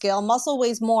focus on the scale. Muscle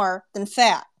weighs more than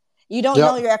fat. You don't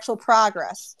know your actual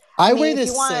progress. I weigh the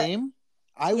same.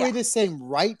 I weigh the same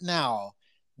right now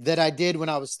that I did when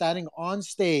I was standing on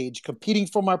stage competing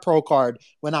for my pro card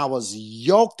when I was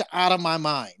yoked out of my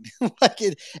mind.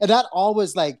 And that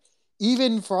always like,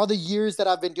 even for all the years that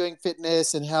I've been doing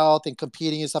fitness and health and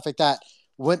competing and stuff like that,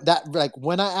 when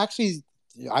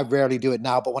I rarely do it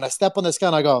now, but when I step on the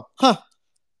scale, I go,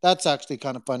 that's actually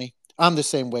kind of funny. I'm the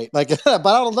same weight, like, but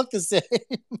I don't look the same.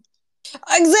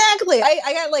 Exactly.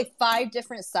 I got like 5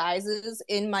 different sizes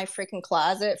in my freaking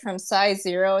closet, from size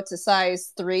 0 to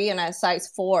size 3 and a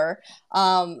size 4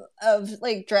 of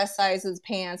like dress sizes,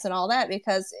 pants, and all that,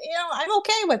 because I'm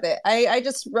okay with it. I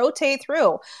just rotate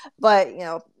through, but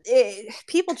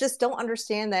people just don't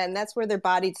understand that, and that's where their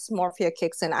body dysmorphia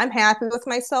kicks in. I'm happy with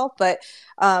myself, but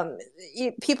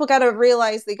people got to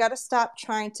realize they got to stop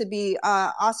trying to be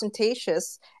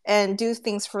ostentatious and do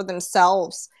things for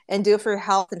themselves and do it for your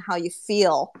health and how you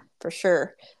feel, for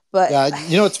sure. But yeah,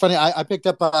 it's funny. I picked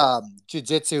up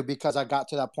jiu-jitsu because I got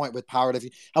to that point with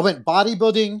powerlifting. I went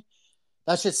bodybuilding.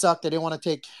 That shit sucked. I didn't want to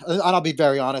take. And I'll be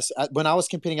very honest. When I was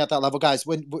competing at that level, guys,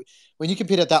 when you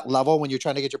compete at that level, when you're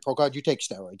trying to get your pro card, you take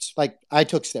steroids. Like I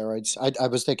took steroids. I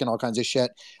was taking all kinds of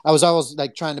shit. I was always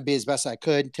like trying to be as best I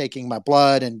could, taking my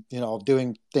blood and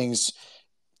doing things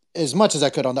as much as I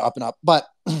could on the up and up. But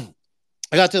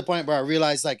I got to the point where I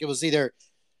realized like it was either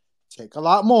take a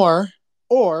lot more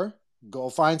or go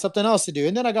find something else to do.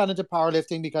 And then I got into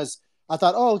powerlifting because I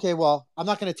thought, oh, okay, well, I'm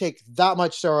not going to take that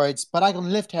much steroids, but I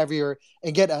can lift heavier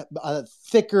and get a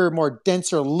thicker, more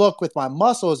denser look with my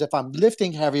muscles if I'm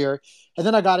lifting heavier. And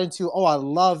then I got into, oh, I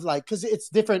love like, because it's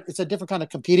different. It's a different kind of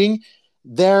competing.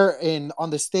 There in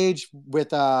on the stage with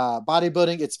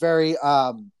bodybuilding, it's very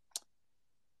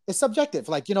it's subjective.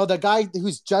 Like, you know, the guy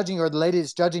who's judging or the lady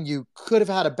that's judging you could have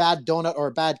had a bad donut or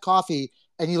a bad coffee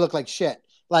and you look like shit.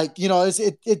 Like, you know,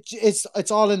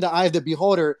 it's all in the eye of the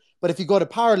beholder. But if you go to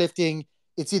powerlifting,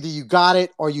 it's either you got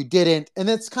it or you didn't. And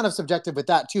it's kind of subjective with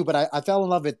that too. But I fell in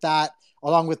love with that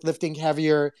along with lifting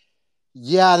heavier.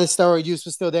 Yeah, the steroid use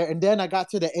was still there. And then I got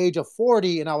to the age of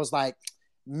 40 and I was like,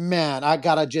 man, I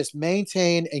gotta just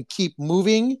maintain and keep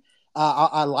moving.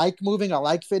 I like moving, I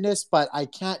like fitness, but I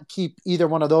can't keep either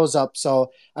one of those up.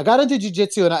 So I got into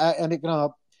jujitsu, and you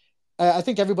know, I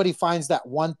think everybody finds that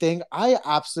one thing. I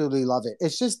absolutely love it.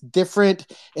 It's just different.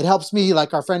 It helps me,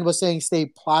 like our friend was saying, stay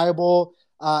pliable.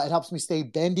 It helps me stay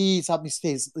bendy. It's helped me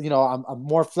stay, you know, I'm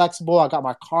more flexible. I got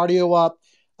my cardio up.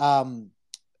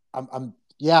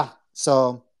 Yeah.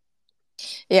 So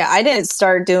Yeah, I didn't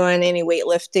start doing any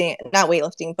weightlifting, not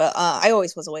weightlifting, but I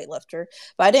always was a weightlifter.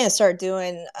 But I didn't start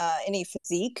doing any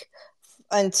physique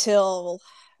until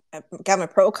I got my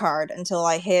pro card, until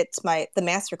I hit the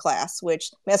master class,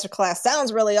 which master class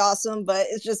sounds really awesome, but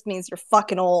it just means you're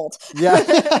fucking old. yeah,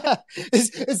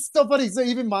 it's so funny. So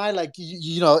even mine, like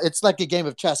you know, it's like a game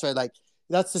of chess, right? Like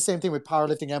that's the same thing with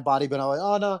powerlifting and bodybuilding. I'm like,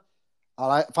 oh no, all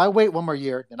right, if I wait one more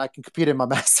year, then I can compete in my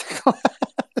master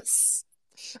class.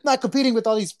 I'm not competing with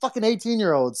all these fucking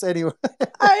 18-year-olds anyway.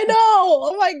 I know.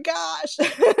 Oh my gosh.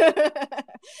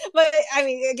 But I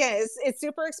mean, again, it's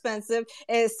super expensive.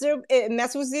 It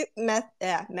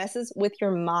messes with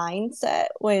your mindset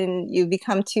when you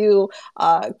become too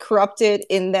corrupted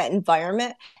in that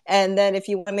environment. And then if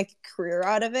you want to make a career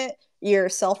out of it, you're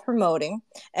self-promoting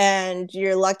and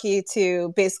you're lucky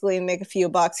to basically make a few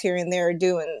bucks here and there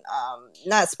doing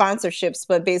not sponsorships,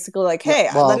 but basically like, hey,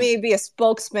 well, let me be a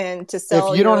spokesman to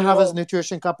sell. If you don't have a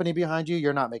nutrition company behind you,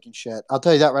 you're not making shit. I'll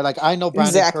tell you that, right? Like I know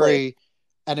Brandon Curry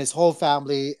and his whole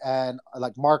family, and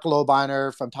like Mark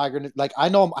Lobiner from Tiger. Like I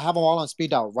know I have them all on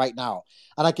speed dial right now,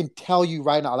 and I can tell you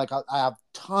right now, like I have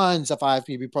tons of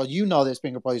IFBB pros. You know this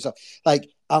being a pro yourself. Like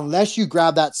unless you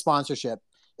grab that sponsorship,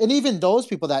 and even those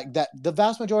people that the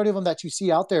vast majority of them that you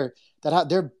see out there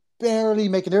they're barely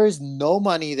making. There is no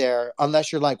money there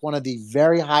unless you're like one of the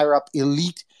very higher up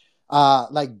elite,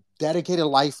 like dedicated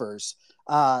lifers.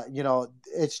 You know,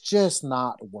 it's just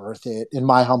not worth it in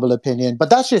my humble opinion. But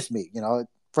that's just me. You know,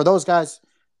 for those guys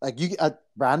like you,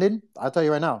 Brandon, I'll tell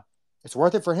you right now, it's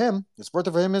worth it for him. It's worth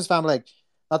it for him and his family. Like,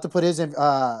 not to put his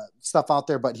stuff out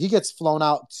there, but he gets flown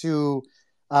out to,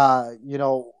 you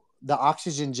know, the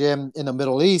Oxygen Gym in the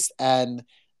Middle East, and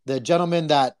the gentleman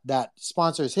that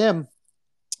sponsors him,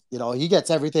 you know, he gets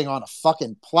everything on a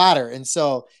fucking platter, and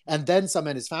then some,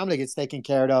 and his family gets taken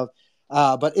care of.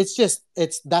 But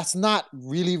that's not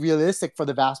really realistic for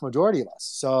the vast majority of us.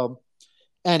 So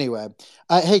anyway,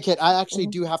 hey Kit, I actually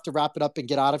do have to wrap it up and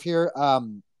get out of here. I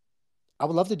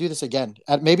would love to do this again.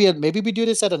 Maybe we do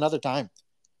this at another time.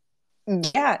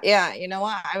 Yeah. You know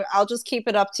what? I'll just keep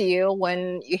it up to you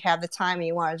when you have the time and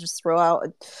you want to just throw out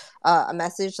a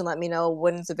message and let me know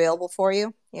when it's available for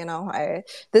you. You know,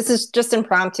 this is just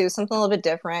impromptu, something a little bit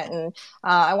different, and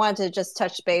I wanted to just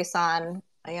touch base on,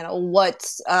 you know, what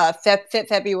Fit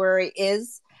February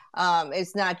is.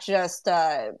 It's not just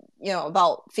you know,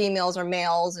 about females or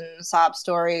males and sob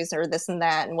stories or this and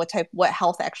that, and what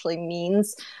health actually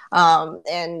means,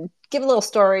 and give little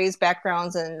stories,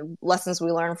 backgrounds, and lessons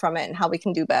we learn from it and how we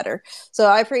can do better. So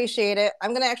I appreciate it.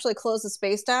 I'm going to actually close the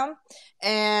space down,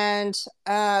 and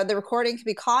the recording can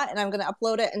be caught, and I'm going to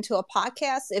upload it into a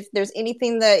podcast. If there's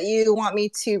anything that you want me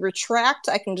to retract,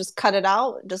 I can just cut it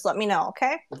out. Just let me know.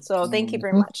 Okay. So thank you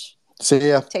very much. See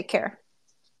ya. Take care.